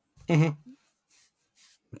illegally. Mm-hmm.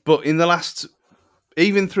 But in the last,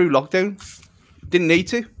 even through lockdown, didn't need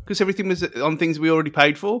to because everything was on things we already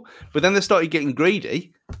paid for. But then they started getting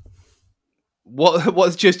greedy.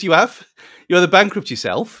 What's just you have? You either bankrupt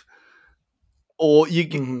yourself, or they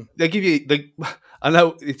give you. I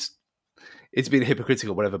know it's been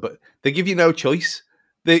hypocritical, whatever, but they give you no choice.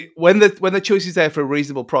 When the choice is there for a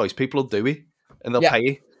reasonable price, people will do it and they'll pay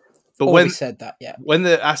you. But Always said that, yeah. When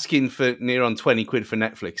they're asking for near on 20 quid for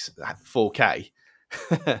Netflix 4K,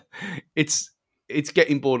 it's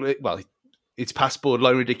getting bored. Well, it's past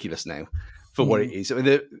borderline ridiculous now for what it is. I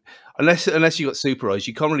mean, unless you got Super Eyes,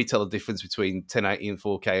 you can't really tell the difference between 1080 and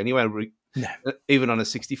 4K anyway. No. Even on a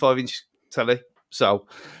 65-inch telly. So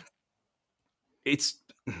it's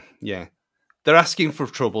they're asking for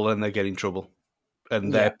trouble and they're getting trouble,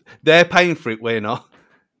 and they're paying for it. We're not.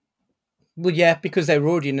 Well, yeah, because they're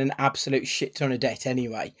already in an absolute shit ton of debt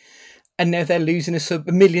anyway, and now they're losing a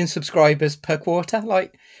million subscribers per quarter.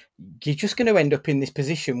 Like, you're just going to end up in this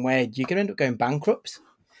position where you're going to end up going bankrupt.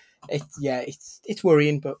 It's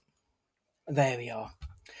worrying, but there we are.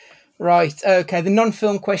 Right, okay. The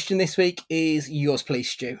non-film question this week is yours, please,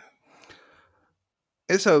 Stu.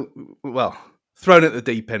 So, well, thrown at the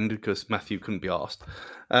deep end because Matthew couldn't be asked.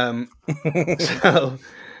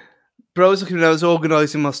 But I was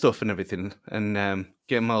organising my stuff and everything and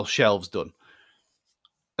getting my shelves done.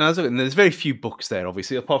 And I was looking, there's very few books there,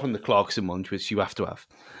 obviously, apart from the Clarkson ones, which you have to have.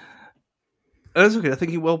 And I was looking,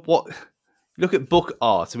 thinking, well, look at book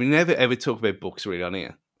art. I mean, we never ever talk about books really on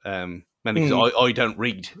here. Mainly because I don't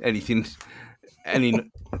read anything,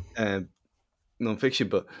 any non-fiction,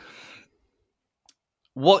 but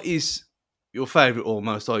what is your favourite or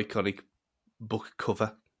most iconic book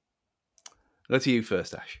cover? Go to you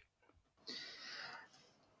first, Ash.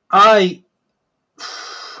 I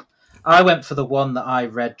went for the one that I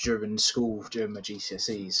read during school during my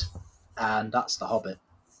GCSEs, and that's The Hobbit.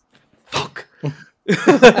 Fuck.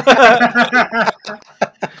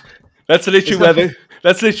 That's literally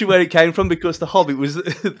where it came from, because The Hobbit was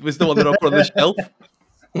the one that I put on the shelf.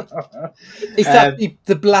 Is that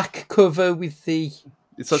the black cover with the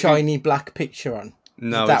It's like shiny black picture on?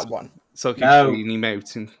 No, that one. It's like a Greeny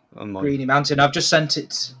Mountain on mine. Greeny Mountain. I've just sent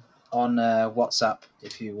it on WhatsApp.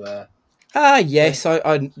 If you. Yes,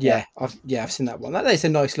 I've seen that one. That is a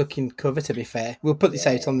nice looking cover. To be fair, we'll put this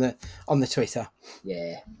out on the Twitter.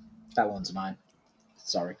 Yeah, that one's mine.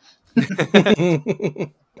 Sorry.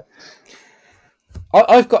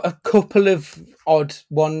 I've got a couple of odd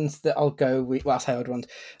ones that I'll go with. Well, I say odd ones.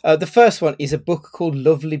 The first one is a book called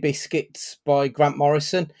Lovely Biscuits by Grant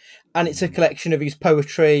Morrison, and it's a collection of his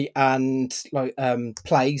poetry and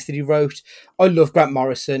plays that he wrote. I love Grant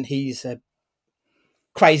Morrison. He's a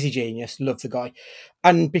crazy genius. Love the guy.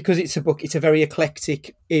 And because it's a book, it's a very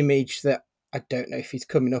eclectic image that I don't know if it's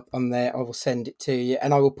coming up on there. I will send it to you,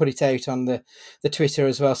 and I will put it out on the Twitter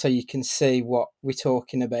as well so you can see what we're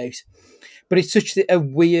talking about. But it's such a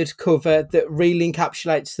weird cover that really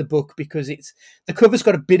encapsulates the book, because the cover's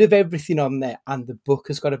got a bit of everything on there and the book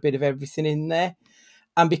has got a bit of everything in there.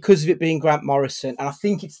 And because of it being Grant Morrison, and I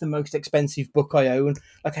think it's the most expensive book I own,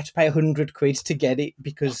 like I had to pay 100 quid to get it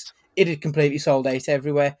because it had completely sold out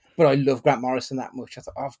everywhere. But I love Grant Morrison that much. I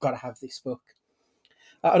thought, I've got to have this book.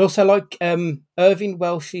 I'd also like Irving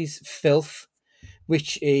Welsh's Filth,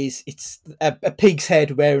 which is it's a pig's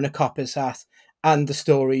head wearing a copper's hat. And the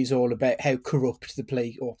story is all about how corrupt the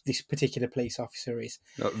police, or this particular police officer, is.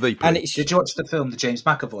 Did you watch the film, the James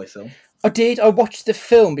McAvoy film? I did. I watched the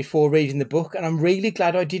film before reading the book, and I'm really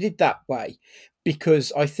glad I did it that way,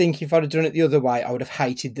 because I think if I'd have done it the other way, I would have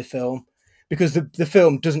hated the film, because the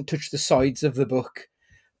film doesn't touch the sides of the book.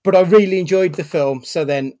 But I really enjoyed the film, so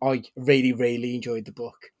then I really, really enjoyed the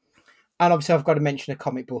book. And obviously, I've got to mention a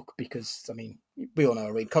comic book because, I mean, we all know I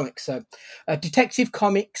read comics. So, Detective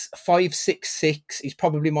Comics 566 is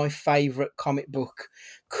probably my favourite comic book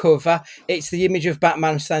cover. It's the image of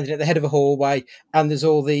Batman standing at the head of a hallway, and there's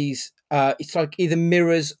all these, it's like either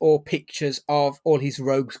mirrors or pictures of all his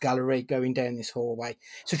rogues gallery going down this hallway.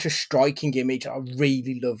 Such a striking image. I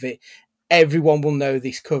really love it. Everyone will know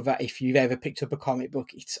this cover if you've ever picked up a comic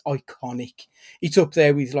book. It's iconic. It's up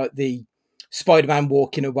there with like the Spider-Man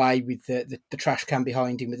walking away with the trash can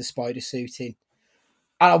behind him with the spider suit in.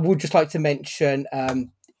 And I would just like to mention,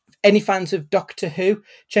 any fans of Doctor Who,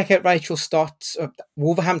 check out Rachel Stott,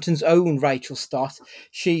 Wolverhampton's own Rachel Stott.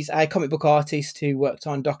 She's a comic book artist who worked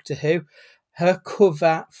on Doctor Who. Her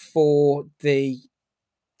cover for the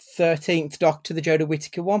 13th Doctor, the Jodie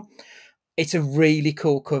Whittaker one, it's a really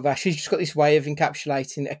cool cover. She's just got this way of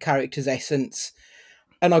encapsulating a character's essence.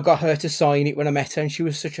 And I got her to sign it when I met her, and she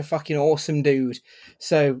was such a fucking awesome dude.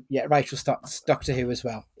 So yeah, Rachel Stott's Doctor Who as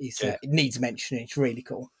well. It needs mentioning. It's really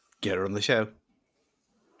cool. Get her on the show.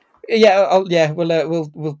 Yeah, I'll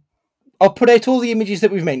put out all the images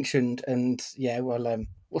that we've mentioned, and yeah, we'll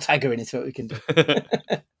tag her in and see what we can do.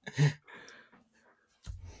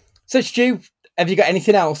 So Stu, have you got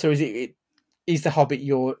anything else, or is The Hobbit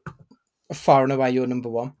your far and away your number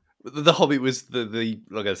one? The Hobbit was the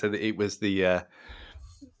like I said, it was the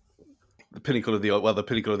pinnacle of the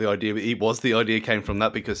pinnacle of the idea. It was the idea came from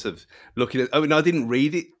that because of looking at. I mean, I didn't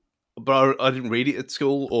read it, but I didn't read it at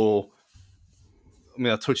school, or I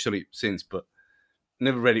mean, I touched on it since, but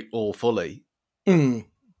never read it all fully.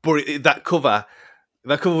 But that cover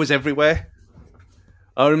was everywhere.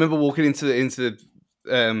 I remember walking into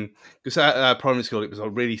because at our primary school it was a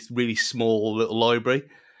really, really small little library.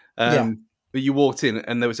 But you walked in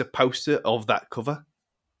and there was a poster of that cover,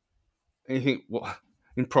 and you think, what?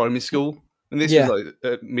 In primary school, and this was like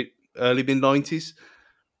early mid-90s,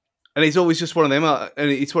 and it's always just one of them,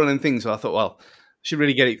 and it's one of them things where I thought, well, I should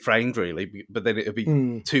really get it framed, really, but then it'd be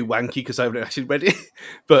too wanky because I haven't actually read it.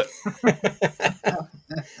 But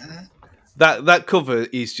that cover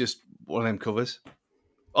is just one of them covers.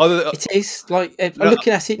 It is like I'm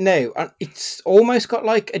looking at it now, and it's almost got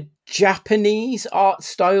like a Japanese art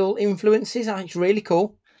style influences. I think it's really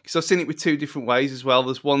cool. Because I've seen it with two different ways as well.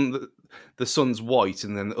 There's one that the sun's white,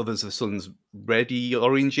 and then the others the sun's reddy,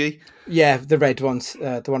 orangey. Yeah, the red one's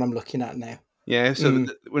the one I'm looking at now. Yeah, so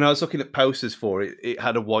when I was looking at posters for it, it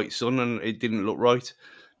had a white sun, and it didn't look right.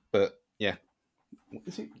 But yeah,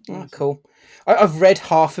 cool. I've read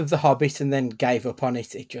half of The Hobbit and then gave up on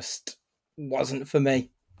it. It just wasn't for me.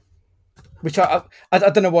 Which I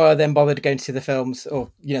don't know why I then bothered going to see the films,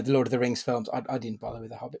 or the Lord of the Rings films. I didn't bother with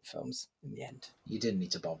the Hobbit films in the end. You didn't need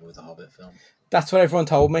to bother with the Hobbit film. That's what everyone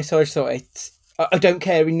told me, so I just thought I don't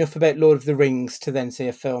care enough about Lord of the Rings to then see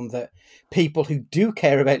a film that people who do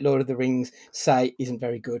care about Lord of the Rings say isn't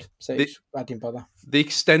very good. So I didn't bother. The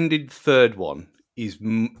extended third one is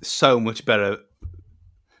so much better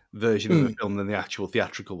version of the film than the actual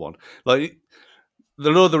theatrical one. Like the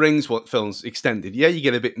Lord of the Rings films extended, you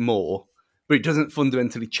get a bit more, but it doesn't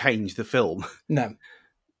fundamentally change the film. No.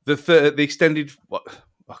 The extended, I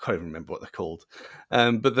can't even remember what they're called,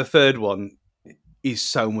 but the third one is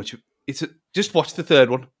so much. Just watch the third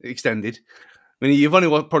one extended. I mean, you've only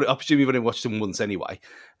watched them once anyway.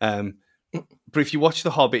 But if you watch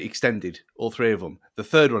The Hobbit extended, all three of them, the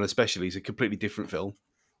third one especially is a completely different film.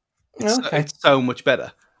 It's so much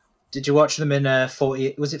better. Did you watch them in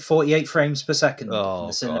 40? Was it 48 frames per second?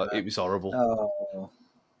 Oh God, it was horrible. Oh.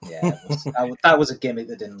 Yeah, that was a gimmick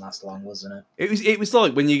that didn't last long, wasn't it? It was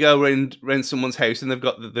like when you go rent someone's house and they've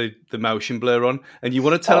got the motion blur on, and you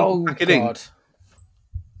want to tell them to pack it in.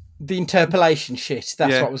 The interpolation shit.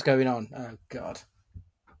 That's what was going on. Oh God,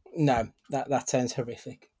 no, that sounds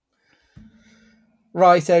horrific.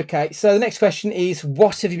 Right, okay. So the next question is,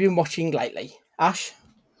 what have you been watching lately, Ash?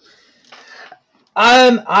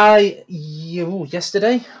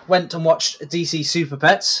 Yesterday went and watched DC Super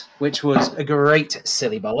Pets, which was a great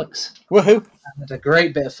silly bollocks. Woohoo! I had a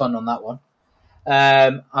great bit of fun on that one.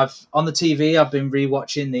 On the TV, I've been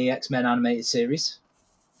rewatching the X-Men animated series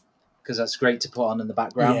because that's great to put on in the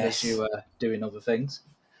background as you are doing other things.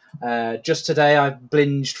 Just today, I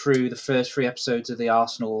binged through the first 3 episodes of the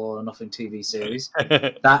Arsenal or Nothing TV series.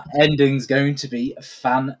 That ending's going to be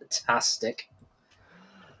fantastic.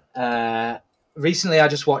 Recently, I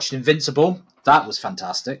just watched Invincible. That was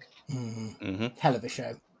fantastic. Mm-hmm. Hell of a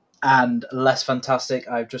show. And less fantastic,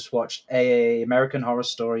 I've just watched a American Horror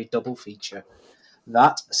Story double feature.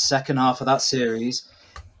 That second half of that series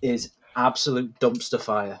is absolute dumpster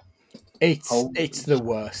fire. It's the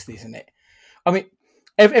worst, isn't it? I mean,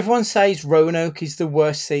 everyone says Roanoke is the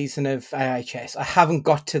worst season of AHS. I haven't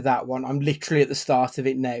got to that one. I'm literally at the start of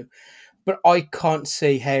it now. But I can't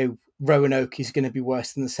see how Roanoke is going to be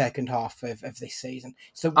worse than the second half of this season.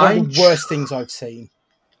 It's one of the worst things I've seen.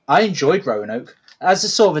 I enjoyed Roanoke as a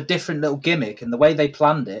sort of a different little gimmick, and the way they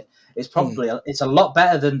planned it is probably it's a lot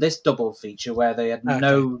better than this double feature where they had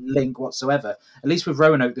no link whatsoever. At least with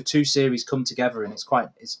Roanoke, the two series come together and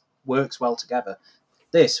it works well together.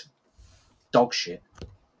 This dog shit.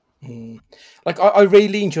 Like I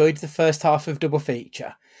really enjoyed the first half of double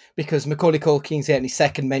feature because Macaulay Culkin's in his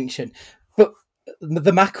second mention, but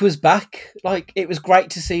the Mac was back. Like it was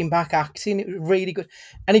great to see him back acting. It was really good,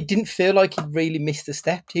 and it didn't feel like he'd really missed a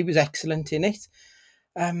step. He was excellent in it.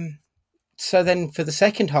 So then for the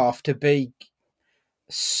second half to be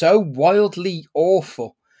so wildly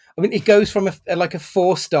awful. I mean, it goes from a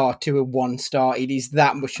 4-star to a 1-star. It is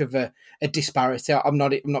that much of a disparity. I'm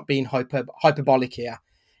not being hyperbolic here.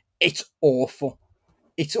 It's awful.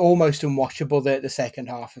 It's almost unwatchable. The second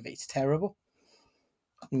half of it's terrible.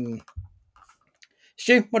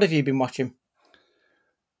 Stu, what have you been watching?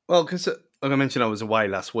 Well, because like I mentioned, I was away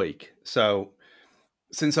last week, so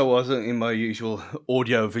since I wasn't in my usual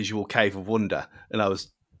audio-visual cave of wonder, and I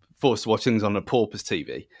was forced to watch things on a Porpoise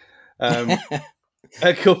TV,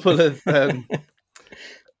 a couple of the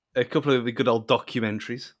good old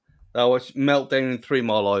documentaries. I watched Meltdown in 3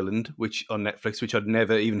 Mile Island, which on Netflix, which I'd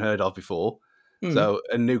never even heard of before. So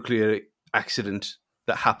a nuclear accident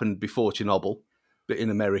that happened before Chernobyl, but in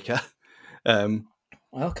America.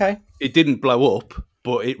 Okay. It didn't blow up,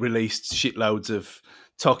 but it released shitloads of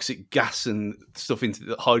toxic gas and stuff into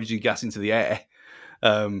the hydrogen gas into the air.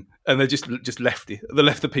 And they just left it. They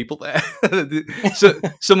left the people there. So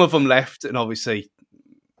some of them left, and obviously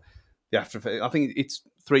the after effect. I think it's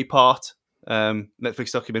 3-part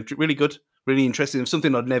Netflix documentary. Really good, really interesting.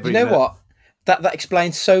 Something I'd never. You know what? That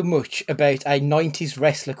explains so much about a 90s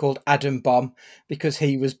wrestler called Adam Bomb because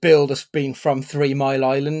he was billed as being from 3 Mile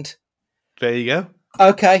Island. There you go.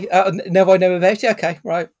 Okay, now I know about it. Okay,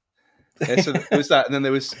 right. Yeah, so there was that, and then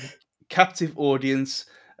there was Captive Audience,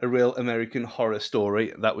 a real American horror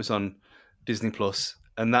story that was on Disney Plus,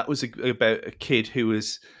 and that was about a kid who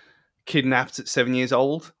was kidnapped at 7 years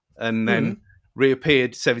old and then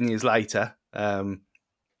reappeared 7 years later.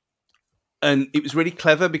 And it was really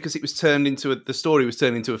clever because it was turned into the story was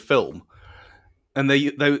turned into a film, and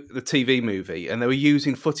the TV movie, and they were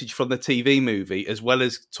using footage from the TV movie as well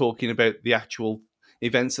as talking about the actual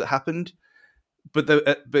events that happened. But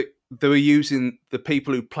they were using the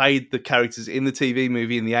people who played the characters in the TV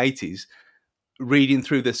movie in the 80s reading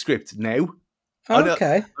through the script now.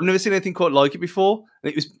 Okay. I've never seen anything quite like it before.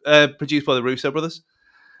 And it was produced by the Russo brothers,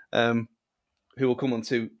 who we'll come on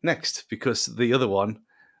to next, because the other one,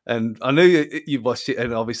 and I know you watched it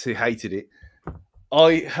and obviously hated it.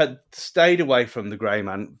 I had stayed away from The Grey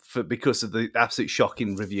Man because of the absolute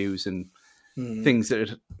shocking reviews and things that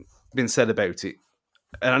had been said about it.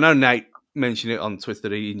 And I know Nate mentioned it on Twitter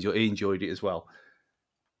that he enjoyed it as well.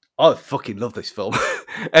 I fucking love this film.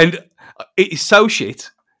 And it is so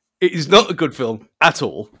shit. It is not a good film at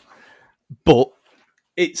all. But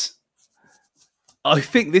I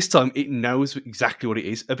think this time it knows exactly what it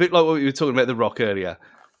is. A bit like what we were talking about The Rock earlier.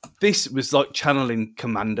 This was like channeling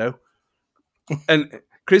Commando. And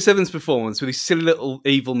Chris Evans' performance with his silly little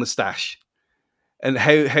evil moustache and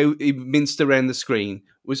how he minced around the screen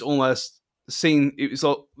was almost seen. It was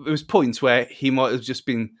like there was points where he might have just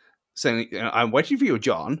been saying, "I'm waiting for you,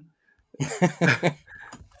 John,"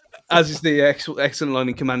 as is the excellent line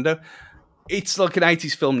in Commando. It's like an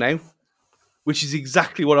 80s film now, which is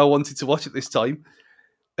exactly what I wanted to watch at this time.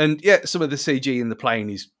 And yeah, some of the CG in the plane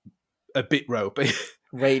is a bit ropey.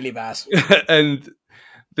 Really bad. And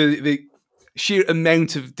the sheer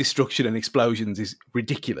amount of destruction and explosions is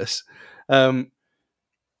ridiculous. But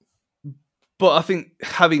I think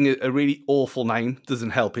having a really awful name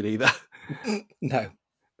doesn't help it either. No.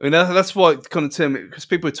 I mean, that's why it kind of turned me, because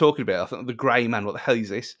people were talking about it. I thought, The Grey Man, what the hell is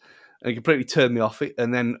this? And it completely turned me off it.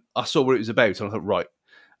 And then I saw what it was about, and I thought, right.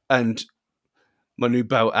 And my new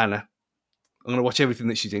beau, Anna, I'm going to watch everything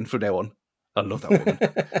that she's in from now on. I love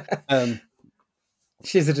that woman.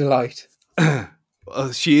 She's a delight.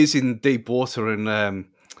 She is in Deep Water and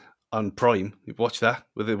on Prime. You watch that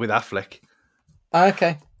with Affleck.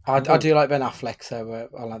 Okay. I do like Ben Affleck, so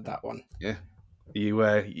I'll add that one. Yeah.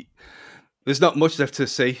 You there's not much left to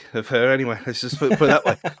see of her anyway. Let's just put it that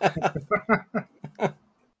way.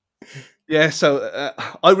 Yeah, so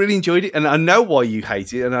I really enjoyed it, and I know why you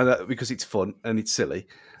hate it, and I know, because it's fun and it's silly,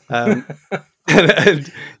 and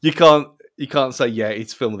you can't say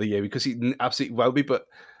it's film of the year because it absolutely won't be. But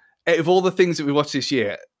out of all the things that we watched this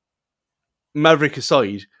year, Maverick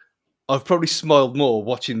aside, I've probably smiled more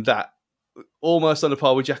watching that, almost on a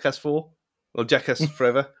par with Jackass 4 or Jackass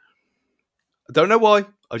Forever. I don't know why,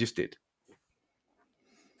 I just did.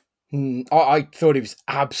 I thought it was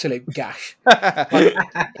absolute gash.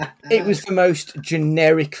 It was the most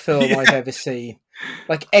generic film I've ever seen.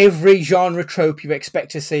 Like every genre trope you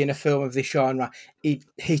expect to see in a film of this genre, it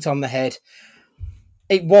hit on the head.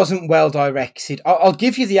 It wasn't well directed. I'll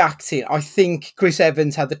give you the acting. I think Chris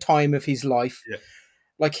Evans had the time of his life. Yeah.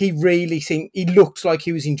 Like he really seemed, he looked like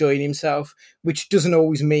he was enjoying himself, which doesn't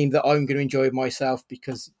always mean that I'm going to enjoy myself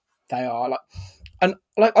because they are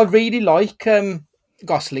I really like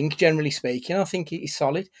Gosling, generally speaking. I think he's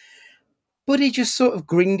solid. But he just sort of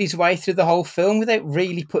grinned his way through the whole film without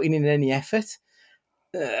really putting in any effort.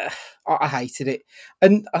 I hated it.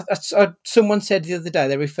 And someone said the other day,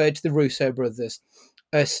 they referred to the Russo brothers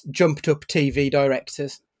as jumped up TV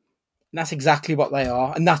directors. And that's exactly what they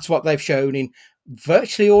are. And that's what they've shown in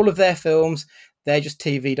virtually all of their films. They're just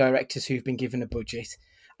TV directors who've been given a budget.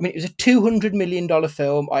 I mean, it was a $200 million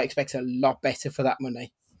film. I expect a lot better for that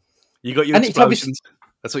money. You got your explosions.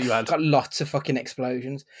 That's what you had. Got lots of fucking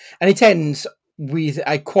explosions. And it ends with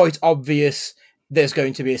a quite obvious, there's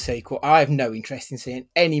going to be a sequel. I have no interest in seeing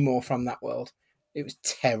any more from that world. It was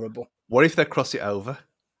terrible. What if they cross it over?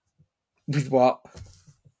 With what?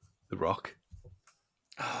 The Rock.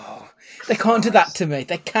 Oh, they can't do that to me.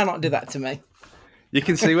 They cannot do that to me. You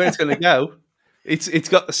can see where it's going to go. It's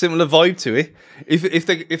got a similar vibe to it. If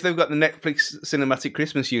they've got the Netflix cinematic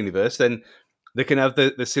Christmas universe, then they can have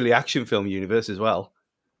the silly action film universe as well.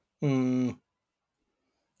 They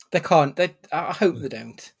can't. I hope they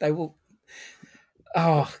don't. They will.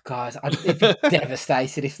 Oh God, I'd be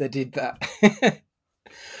devastated if they did that.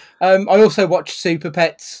 I also watched Super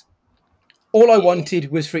Pets. All I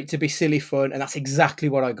wanted was for it to be silly fun, and that's exactly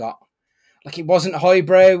what I got. Like, it wasn't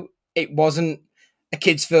highbrow. It wasn't a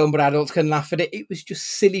kid's film, but adults can laugh at it. It was just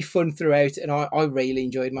silly fun throughout, and I really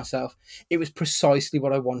enjoyed myself. It was precisely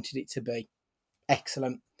what I wanted it to be.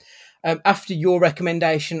 Excellent. After your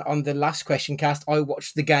recommendation on the last question cast, I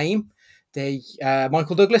watched The Game, the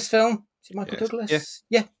Michael Douglas film. Is it Michael Douglas?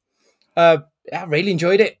 Yeah. I really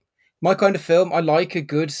enjoyed it. My kind of film. I like a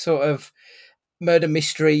good sort of murder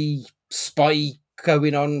mystery, spy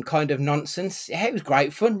going on kind of nonsense. Yeah, it was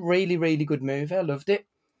great fun. Really, really good movie. I loved it.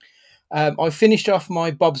 I finished off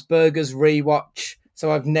my Bob's Burgers rewatch,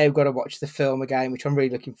 so I've now got to watch the film again, which I'm really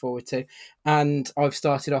looking forward to. And I've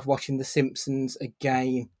started off watching The Simpsons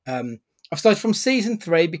again. I've started from season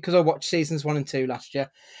 3 because I watched seasons 1 and 2 last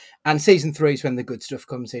year, and season 3 is when the good stuff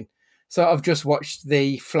comes in. So I've just watched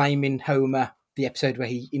the Flaming Homer, the episode where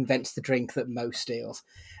he invents the drink that Moe steals.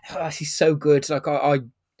 Oh, this is so good. Like I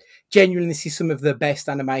genuinely, this is some of the best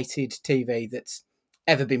animated TV that's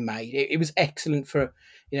ever been made. It was excellent for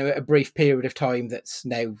a brief period of time that's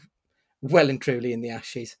now well and truly in the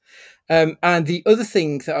ashes. And the other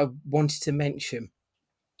thing that I wanted to mention,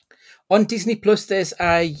 on Disney Plus, there's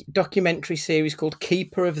a documentary series called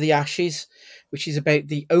Keeper of the Ashes, which is about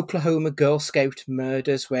the Oklahoma Girl Scout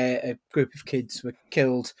murders, where a group of kids were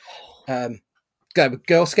killed.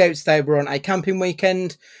 Girl Scouts, they were on a camping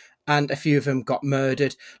weekend, and a few of them got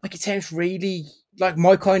murdered. Like, it sounds really like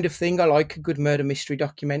my kind of thing. I like a good murder mystery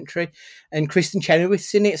documentary, and Kristen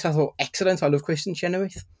Chenoweth's in it, so I thought, excellent. I love Kristen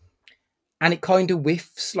Chenoweth. And it kind of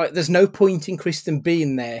whiffs. Like, there's no point in Kristen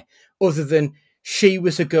being there other than she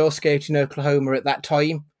was a Girl Scout in Oklahoma at that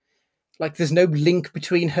time. Like, there's no link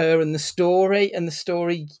between her and the story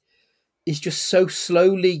is just so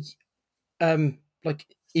slowly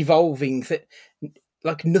evolving that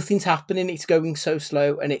like nothing's happening. It's going so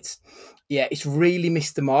slow, and it's really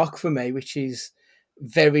missed the mark for me, which is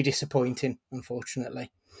very disappointing,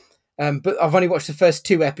 unfortunately. But I've only watched the first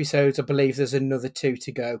 2 episodes. I believe there's another 2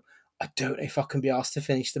 to go. I don't know if I can be asked to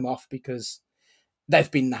finish them off because they've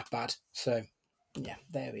been that bad. So, yeah,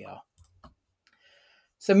 there we are.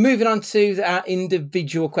 So moving on to our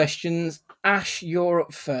individual questions. Ash, you're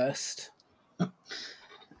up first.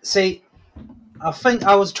 See, I think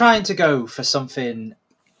I was trying to go for something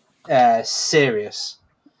serious,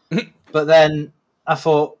 but then I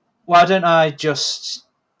thought, why don't I just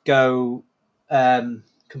go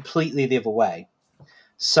completely the other way?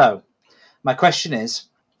 So, my question is,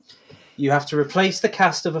 you have to replace the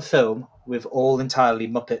cast of a film with all entirely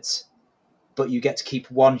Muppets, but you get to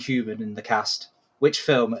keep one human in the cast. Which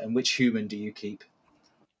film and which human do you keep?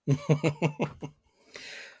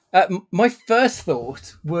 My first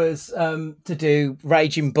thought was to do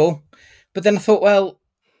Raging Bull, but then I thought, well,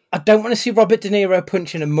 I don't want to see Robert De Niro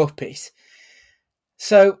punching a Muppet.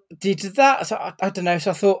 So did that. So I don't know.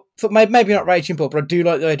 So I thought maybe not Raging Bull, but I do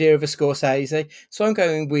like the idea of a Scorsese. So I'm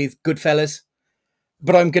going with Goodfellas,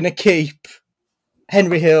 but I'm going to keep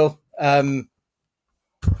Henry Hill. Oh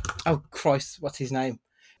Christ, what's his name?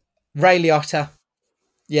 Ray Liotta.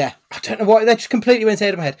 Yeah, I don't know why, that just completely went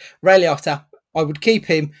out of my head. Ray Liotta. I would keep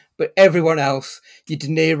him, but everyone else, your De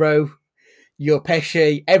Niro, your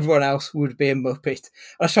Pesci, everyone else would be a Muppet.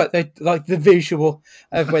 I was like the visual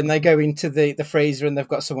of when they go into the freezer and they've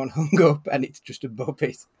got someone hung up and it's just a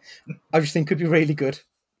Muppet. I just think could be really good.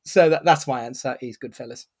 So that's my answer. Is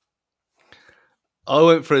Goodfellas. I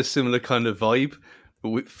went for a similar kind of vibe,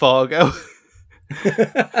 but with Fargo.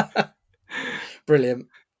 Brilliant.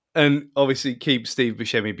 And obviously keep Steve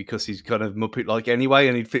Buscemi because he's kind of Muppet-like anyway,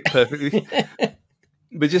 and he'd fit perfectly.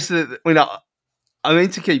 But just, I mean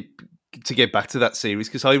to get back to that series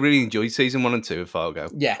because I really enjoyed season 1 and 2 of Fargo.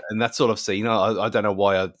 Yeah, and that's all I've seen. I don't know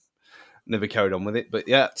why I never carried on with it, but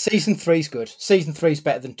yeah, season 3's good. Season 3's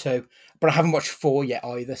better than 2, but I haven't watched 4 yet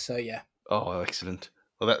either. So yeah. Oh, excellent.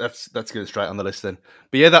 Well, that's going straight on the list then.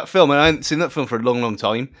 But yeah, that film, I hadn't seen that film for a long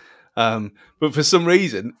time. But for some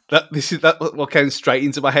reason, that what came straight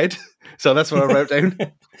into my head. So that's what I wrote down.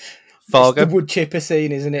 Fargo. It's the wood chipper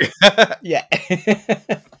scene, isn't it? Yeah.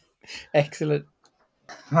 Excellent.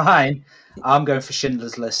 Mine, I'm going for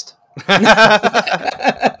Schindler's List. But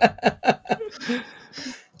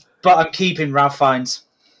I'm keeping Ralph Fiennes.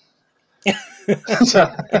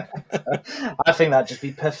 So, I think that'd just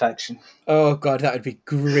be perfection. Oh god, that would be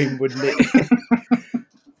grim, wouldn't it?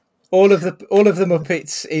 all of the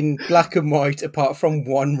Muppets in black and white, apart from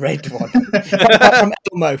one red one.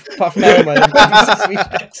 apart from Elmo.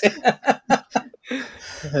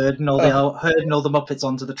 Herding all the Muppets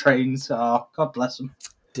onto the trains. Oh, God bless them.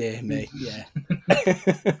 Dear me, yeah.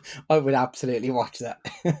 I would absolutely watch that.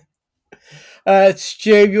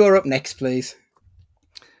 Stu, you're up next, please.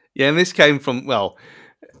 Yeah, and this came from, well,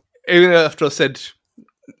 even after I said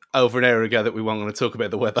over an hour ago that we weren't going to talk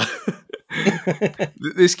about the weather,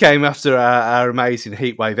 this came after our amazing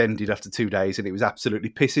heat wave ended after 2 days and it was absolutely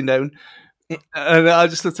pissing down. And I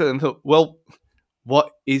just looked at it and thought, well,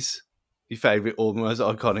 what is your favourite or most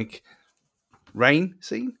iconic rain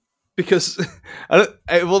scene? Because out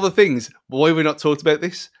of all the things, why have we not talked about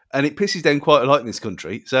this? And it pisses down quite a lot in this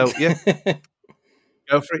country. So, yeah,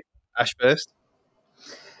 go for it. Ash first.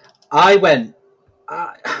 I went.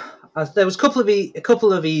 There was a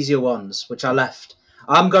couple of easier ones which I left.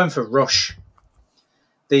 I'm going for Rush,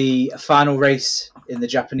 the final race in the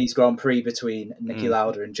Japanese Grand Prix between Niki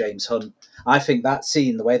Lauda and James Hunt. I think that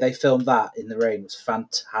scene, the way they filmed that in the rain, was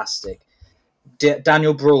fantastic.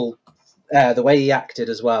 Daniel Bruhl, the way he acted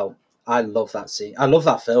as well. I love that scene. I love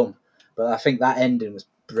that film, but I think that ending was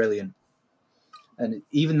brilliant. And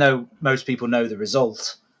even though most people know the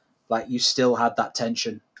result, like you still had that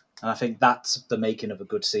tension. And I think that's the making of a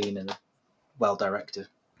good scene and well directed.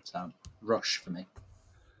 So, Rush for me.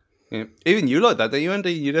 Yeah. Even you like that, don't you,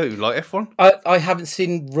 Andy? You do like F1? I haven't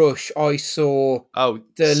seen Rush. I saw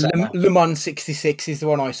the Le Mans 66 is the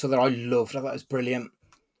one I saw that I loved. I thought it was brilliant.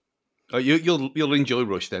 Oh, you'll enjoy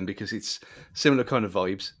Rush then because it's similar kind of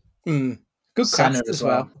vibes. Good cast as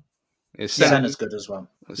well. Yeah, Senna's good as well.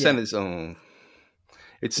 Senna's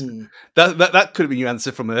it's that could have been your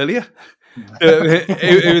answer from earlier.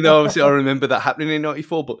 Even though obviously I remember that happening in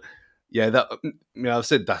 '94, but yeah, I've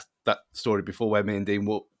said that story before where me and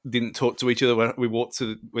Dean didn't talk to each other when we went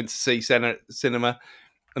to see cinema,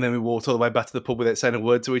 and then we walked all the way back to the pub without saying a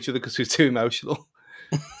word to each other because we were too emotional.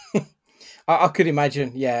 I could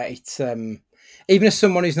imagine. Yeah, it's even as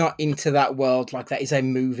someone who's not into that world, like that is a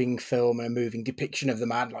moving film and a moving depiction of the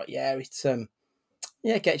man. Like, yeah, it's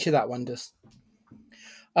it gets you that one, does.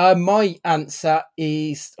 My answer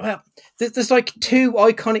is, well, there's like 2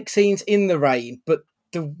 iconic scenes in the rain, but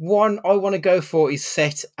the one I want to go for is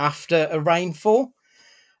set after a rainfall,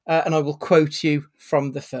 and I will quote you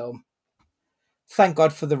from the film. Thank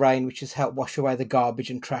God for the rain, which has helped wash away the garbage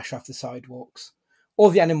and trash off the sidewalks. All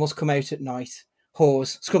the animals come out at night.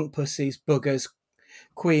 Whores, skunk pussies, buggers,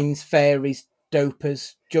 queens, fairies,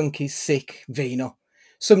 dopers, junkies, sick, venal.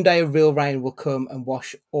 Someday a real rain will come and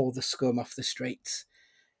wash all the scum off the streets.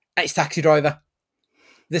 And it's Taxi Driver.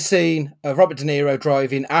 The scene of Robert De Niro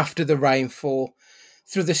driving after the rainfall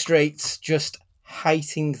through the streets, just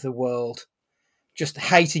hating the world, just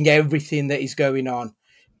hating everything that is going on,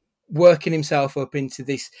 working himself up into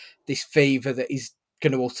this fever that is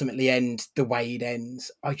going to ultimately end the way it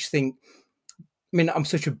ends. I just think I mean, I'm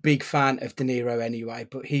such a big fan of De Niro anyway,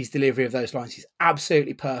 but his delivery of those lines is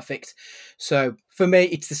absolutely perfect. So for me,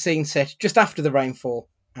 it's the scene set just after the rainfall,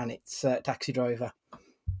 and it's Taxi Driver.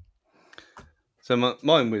 So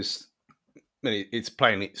mine was, I mean, it's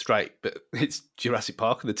playing it straight, but it's Jurassic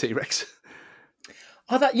Park and the T-Rex.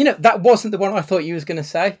 Oh, that wasn't the one I thought you was going to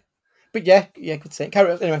say. But yeah, good see.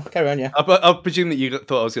 Carry on, yeah. I presume that you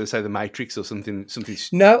thought I was going to say The Matrix or something.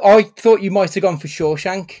 No, I thought you might have gone for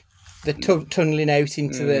Shawshank, the tunneling out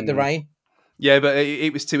into the rain. Yeah, but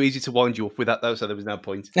it was too easy to wind you up with that, though, so there was no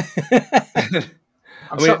point.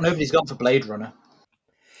 I'm shocked nobody's gone for Blade Runner.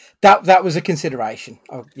 That was a consideration.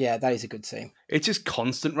 Oh, yeah, that is a good scene. It's just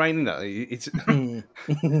constant raining, though. It's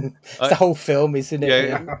the whole film, isn't it?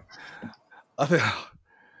 Yeah. I think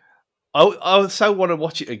I so want to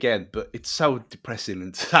watch it again, but it's so depressing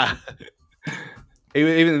and sad.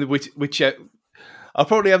 even which I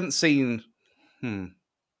probably haven't seen.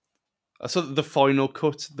 I saw the final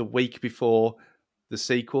cut the week before the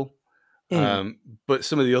sequel, but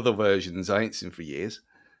some of the other versions I ain't seen for years.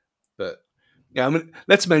 But yeah, I mean,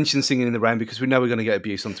 let's mention Singing in the Rain because we know we're going to get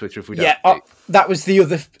abuse on Twitter if we don't. Yeah, that was the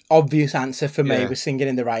other obvious answer for me was Singing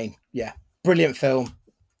in the Rain. Yeah, brilliant film,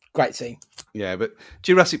 great scene. Yeah, but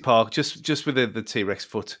Jurassic Park, just with the T-Rex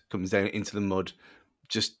foot comes down into the mud,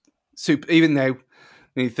 just super. Even now,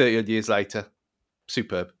 30 odd years later,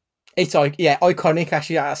 superb. It's iconic.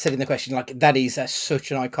 Actually, I said in the question, like that is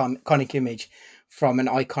such an iconic image from an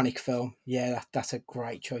iconic film. Yeah, that's a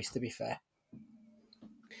great choice. To be fair.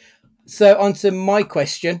 So on to my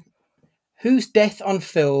question: whose death on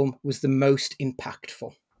film was the most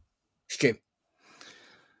impactful? Stu.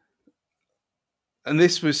 And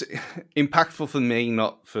this was impactful for me,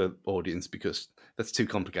 not for audience, because that's too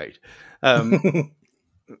complicated.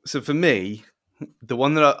 So for me, the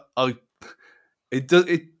one that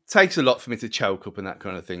it takes a lot for me to choke up and that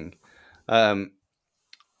kind of thing.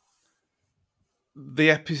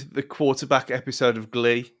 The quarterback episode of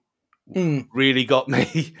Glee really got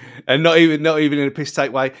me, and not even in a piss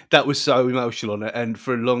take way. That was so emotional on it, and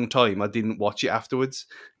for a long time I didn't watch it afterwards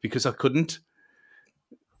because I couldn't.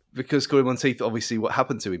 Because Corey Monteith, obviously, what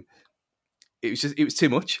happened to him, it was too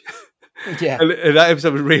much. Yeah, and that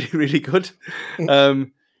episode was really, really good.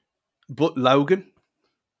 But Logan,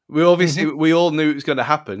 we all knew it was going to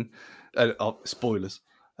happen. Spoilers.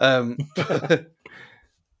 But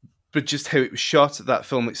just how it was shot, that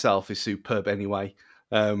film itself is superb anyway.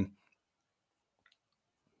 But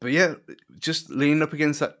yeah, just leaning up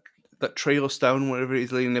against that tree or stone, whatever it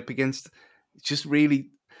is leaning up against, it's just really.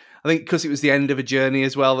 I think because it was the end of a journey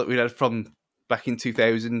as well that we had from back in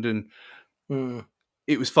 2000, and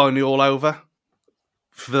it was finally all over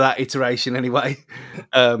for that iteration anyway.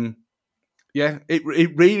 Yeah,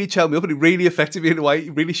 it really chilled me up and it really affected me in a way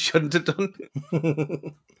it really shouldn't have done.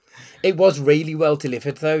 It was really well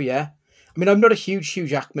delivered though, yeah. I mean, I'm not a huge Hugh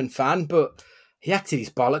Jackman fan, but he acted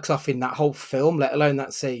his bollocks off in that whole film, let alone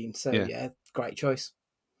that scene. So yeah great choice.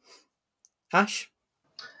 Ash?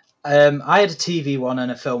 I had a TV one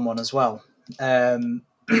and a film one as well. The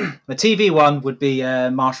TV one would be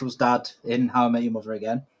Marshall's dad in How I Met Your Mother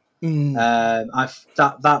Again.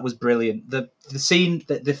 That was brilliant. The scene,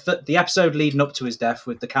 the episode leading up to his death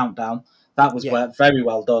with the countdown, that was very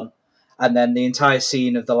well done. And then the entire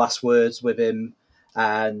scene of the last words with him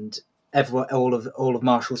and all of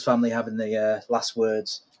Marshall's family having the last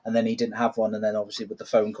words, and then he didn't have one, and then obviously with the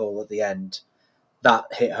phone call at the end, that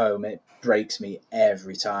hit home. It breaks me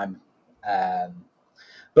every time.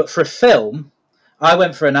 But for a film, I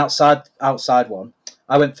went for an outside one.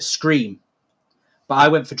 I went for Scream, but I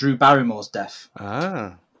went for Drew Barrymore's death.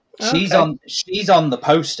 She's on the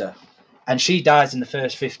poster, and she dies in the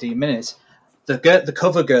first 15 minutes. The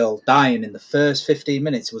cover girl dying in the first 15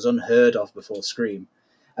 minutes was unheard of before Scream,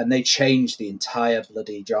 and they changed the entire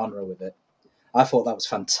bloody genre with it. I thought that was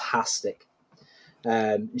fantastic.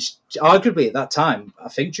 Arguably at that time, I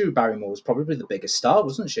think Drew Barrymore was probably the biggest star,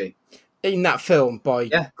 wasn't she? In that film by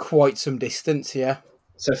quite some distance, yeah.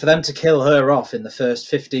 So for them to kill her off in the first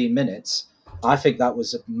 15 minutes, I think that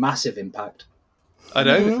was a massive impact. I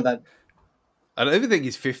don't even think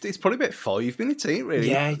he's 50. It's probably about 5 minutes, ain't it,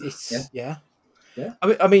 really? Yeah, yeah.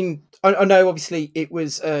 I mean, I know obviously it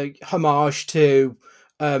was a homage to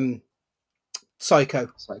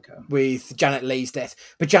Psycho with Janet Leigh's death,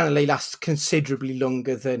 but Janet Leigh lasts considerably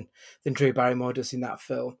longer than Drew Barrymore does in that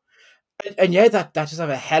film. And yeah, that does have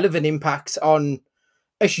a hell of an impact on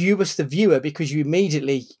us, you as the viewer, because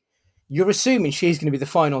you're assuming she's going to be the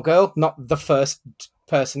final girl, not the first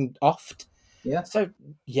person offed. Yeah. So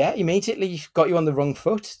yeah, immediately got you on the wrong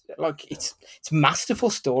foot. Like it's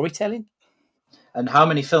masterful storytelling. And how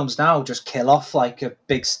many films now just kill off like a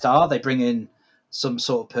big star? They bring in some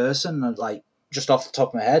sort of person, like just off the top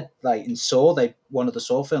of my head, like in Saw, one of the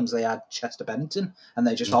Saw films, they had Chester Bennington, and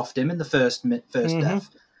they just offed him in the first death,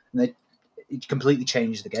 and it completely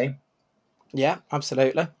changed the game. Yeah,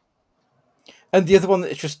 absolutely. And the other one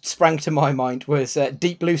that just sprang to my mind was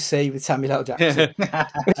Deep Blue Sea with Samuel L. Jackson.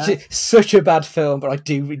 Which is such a bad film, but I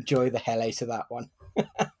do enjoy the hell out of that one.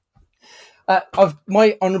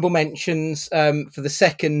 My honourable mentions for the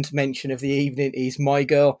second mention of the evening is My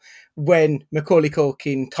Girl. When Macaulay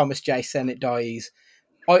Culkin, Thomas J. Sennett dies,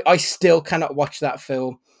 I still cannot watch that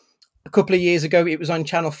film. A couple of years ago, it was on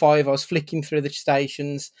Channel 5. I was flicking through the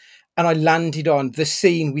stations and I landed on the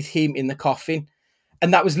scene with him in the coffin.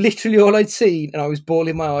 And that was literally all I'd seen. And I was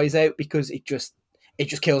bawling my eyes out because it just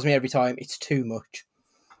kills me every time. It's too much.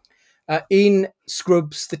 In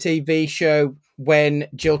Scrubs, the TV show, when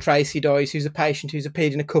Jill Tracy dies, who's a patient who's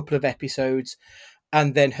appeared in a couple of episodes,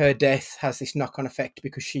 and then her death has this knock-on effect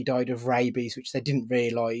because she died of rabies, which they didn't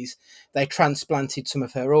realise. They transplanted some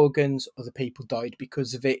of her organs. Other people died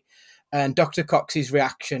because of it. And Dr. Cox's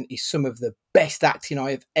reaction is some of the best acting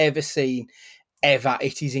I have ever seen, ever.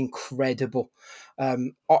 It is incredible. I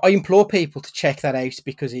implore people to check that out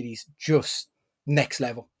because it is just next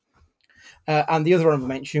level. And the other one I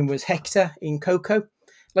mentioned was Hector in Coco.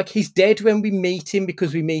 Like, he's dead when we meet him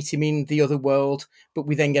because we meet him in the other world, but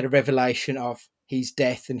we then get a revelation of his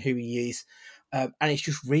death and who he is. And it's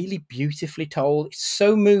just really beautifully told. It's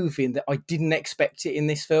so moving that I didn't expect it in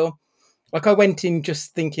this film. Like, I went in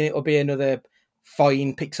just thinking it'll be another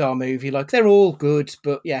fine Pixar movie. Like, they're all good,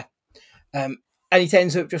 but yeah. And it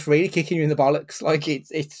ends up just really kicking you in the bollocks. Like,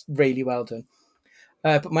 it's really well done.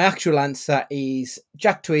 But my actual answer is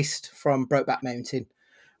Jack Twist from Brokeback Mountain.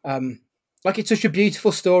 Like, it's such a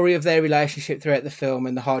beautiful story of their relationship throughout the film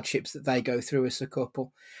and the hardships that they go through as a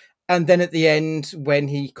couple. And then at the end, when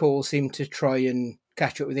he calls him to try and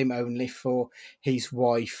catch up with him only for his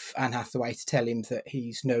wife, Anne Hathaway, to tell him that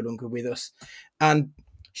he's no longer with us. And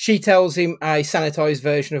she tells him a sanitized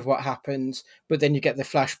version of what happens, but then you get the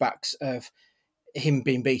flashbacks of him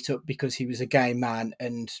being beat up because he was a gay man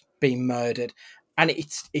and being murdered. And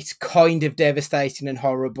it's kind of devastating and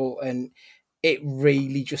horrible, and it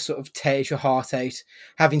really just sort of tears your heart out,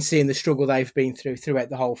 having seen the struggle they've been through throughout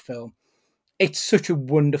the whole film. It's such a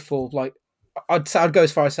wonderful, like, I'd go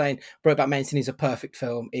as far as saying Brokeback Mountain is a perfect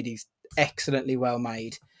film. It is excellently well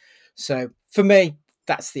made. So for me,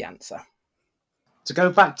 that's the answer. To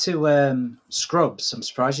go back to Scrubs, I'm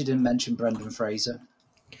surprised you didn't mention Brendan Fraser.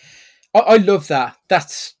 I love that.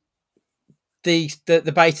 That's the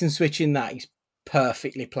bait and switch in that is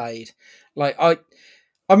perfectly played. Like, I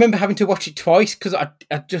remember having to watch it twice because I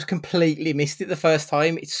just completely missed it the first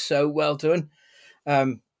time. It's so well done.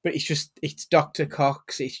 But it's Dr.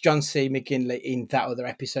 Cox, it's John C. McGinley in that other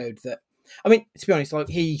episode that, I mean, to be honest, like,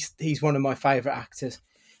 he's one of my favourite actors.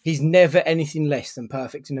 He's never anything less than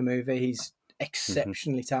perfect in a movie. He's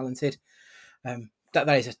exceptionally talented. That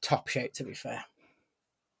is a top shout, to be fair.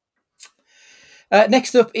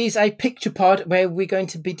 Next up is a picture pod where we're going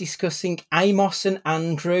to be discussing Amos and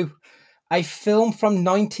Andrew, a film from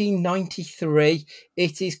 1993.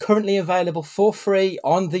 It is currently available for free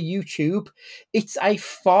on the YouTube. It's a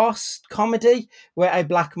farce comedy where a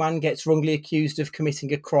black man gets wrongly accused of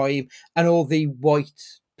committing a crime and all the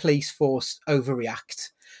white police force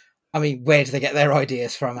overreact. I mean, where do they get their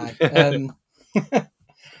ideas from, eh?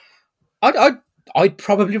 I'd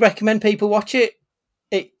probably recommend people watch it.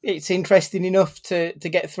 It's interesting enough to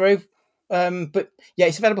get through. But yeah,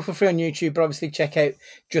 it's available for free on YouTube, but obviously check out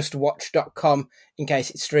justwatch.com in case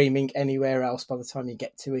it's streaming anywhere else by the time you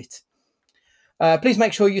get to it. Please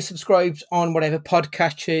make sure you're subscribed on whatever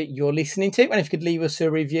podcatcher you're listening to. And if you could leave us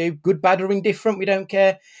a review, good, bad, or indifferent, we don't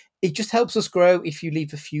care. It just helps us grow if you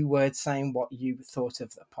leave a few words saying what you thought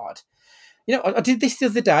of the pod. You know, I did this the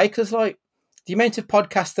other day because, like, the amount of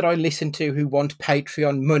podcasts that I listen to who want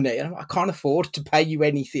Patreon money, I can't afford to pay you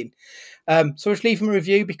anything. So just leave them a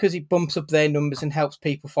review because it bumps up their numbers and helps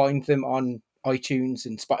people find them on iTunes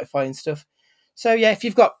and Spotify and stuff. So yeah, if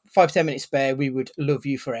you've got 5-10 minutes spare, we would love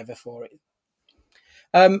you forever for it.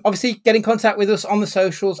 Obviously, get in contact with us on the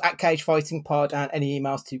socials at Cage Fighting Pod and any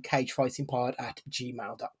emails to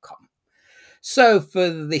cagefightingpod@gmail.com. So for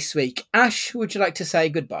this week, Ash, would you like to say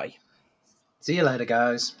goodbye? See you later,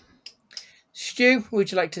 guys. Stu,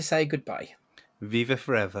 would you like to say goodbye? Viva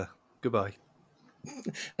forever. Goodbye.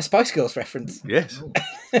 A Spice Girls reference. Yes.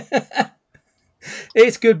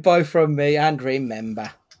 It's goodbye from me, and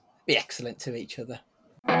remember, be excellent to each other.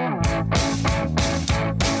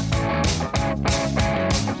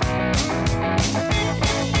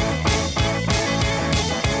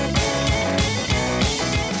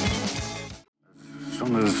 As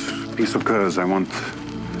soon as peace occurs, I want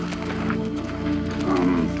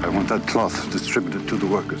that cloth distributed to the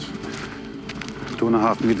workers.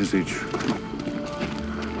 2.5 meters each.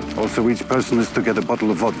 Also, each person is to get a bottle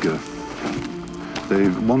of vodka. They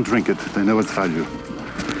won't drink it, they know its value.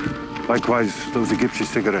 Likewise, those Egyptian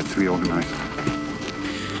cigarettes we organized.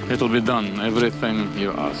 It'll be done, everything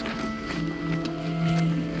you ask.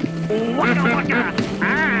 Waka waka!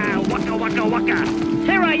 Ah, waka waka waka!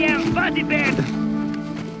 Here I am, Fuzzy Bear!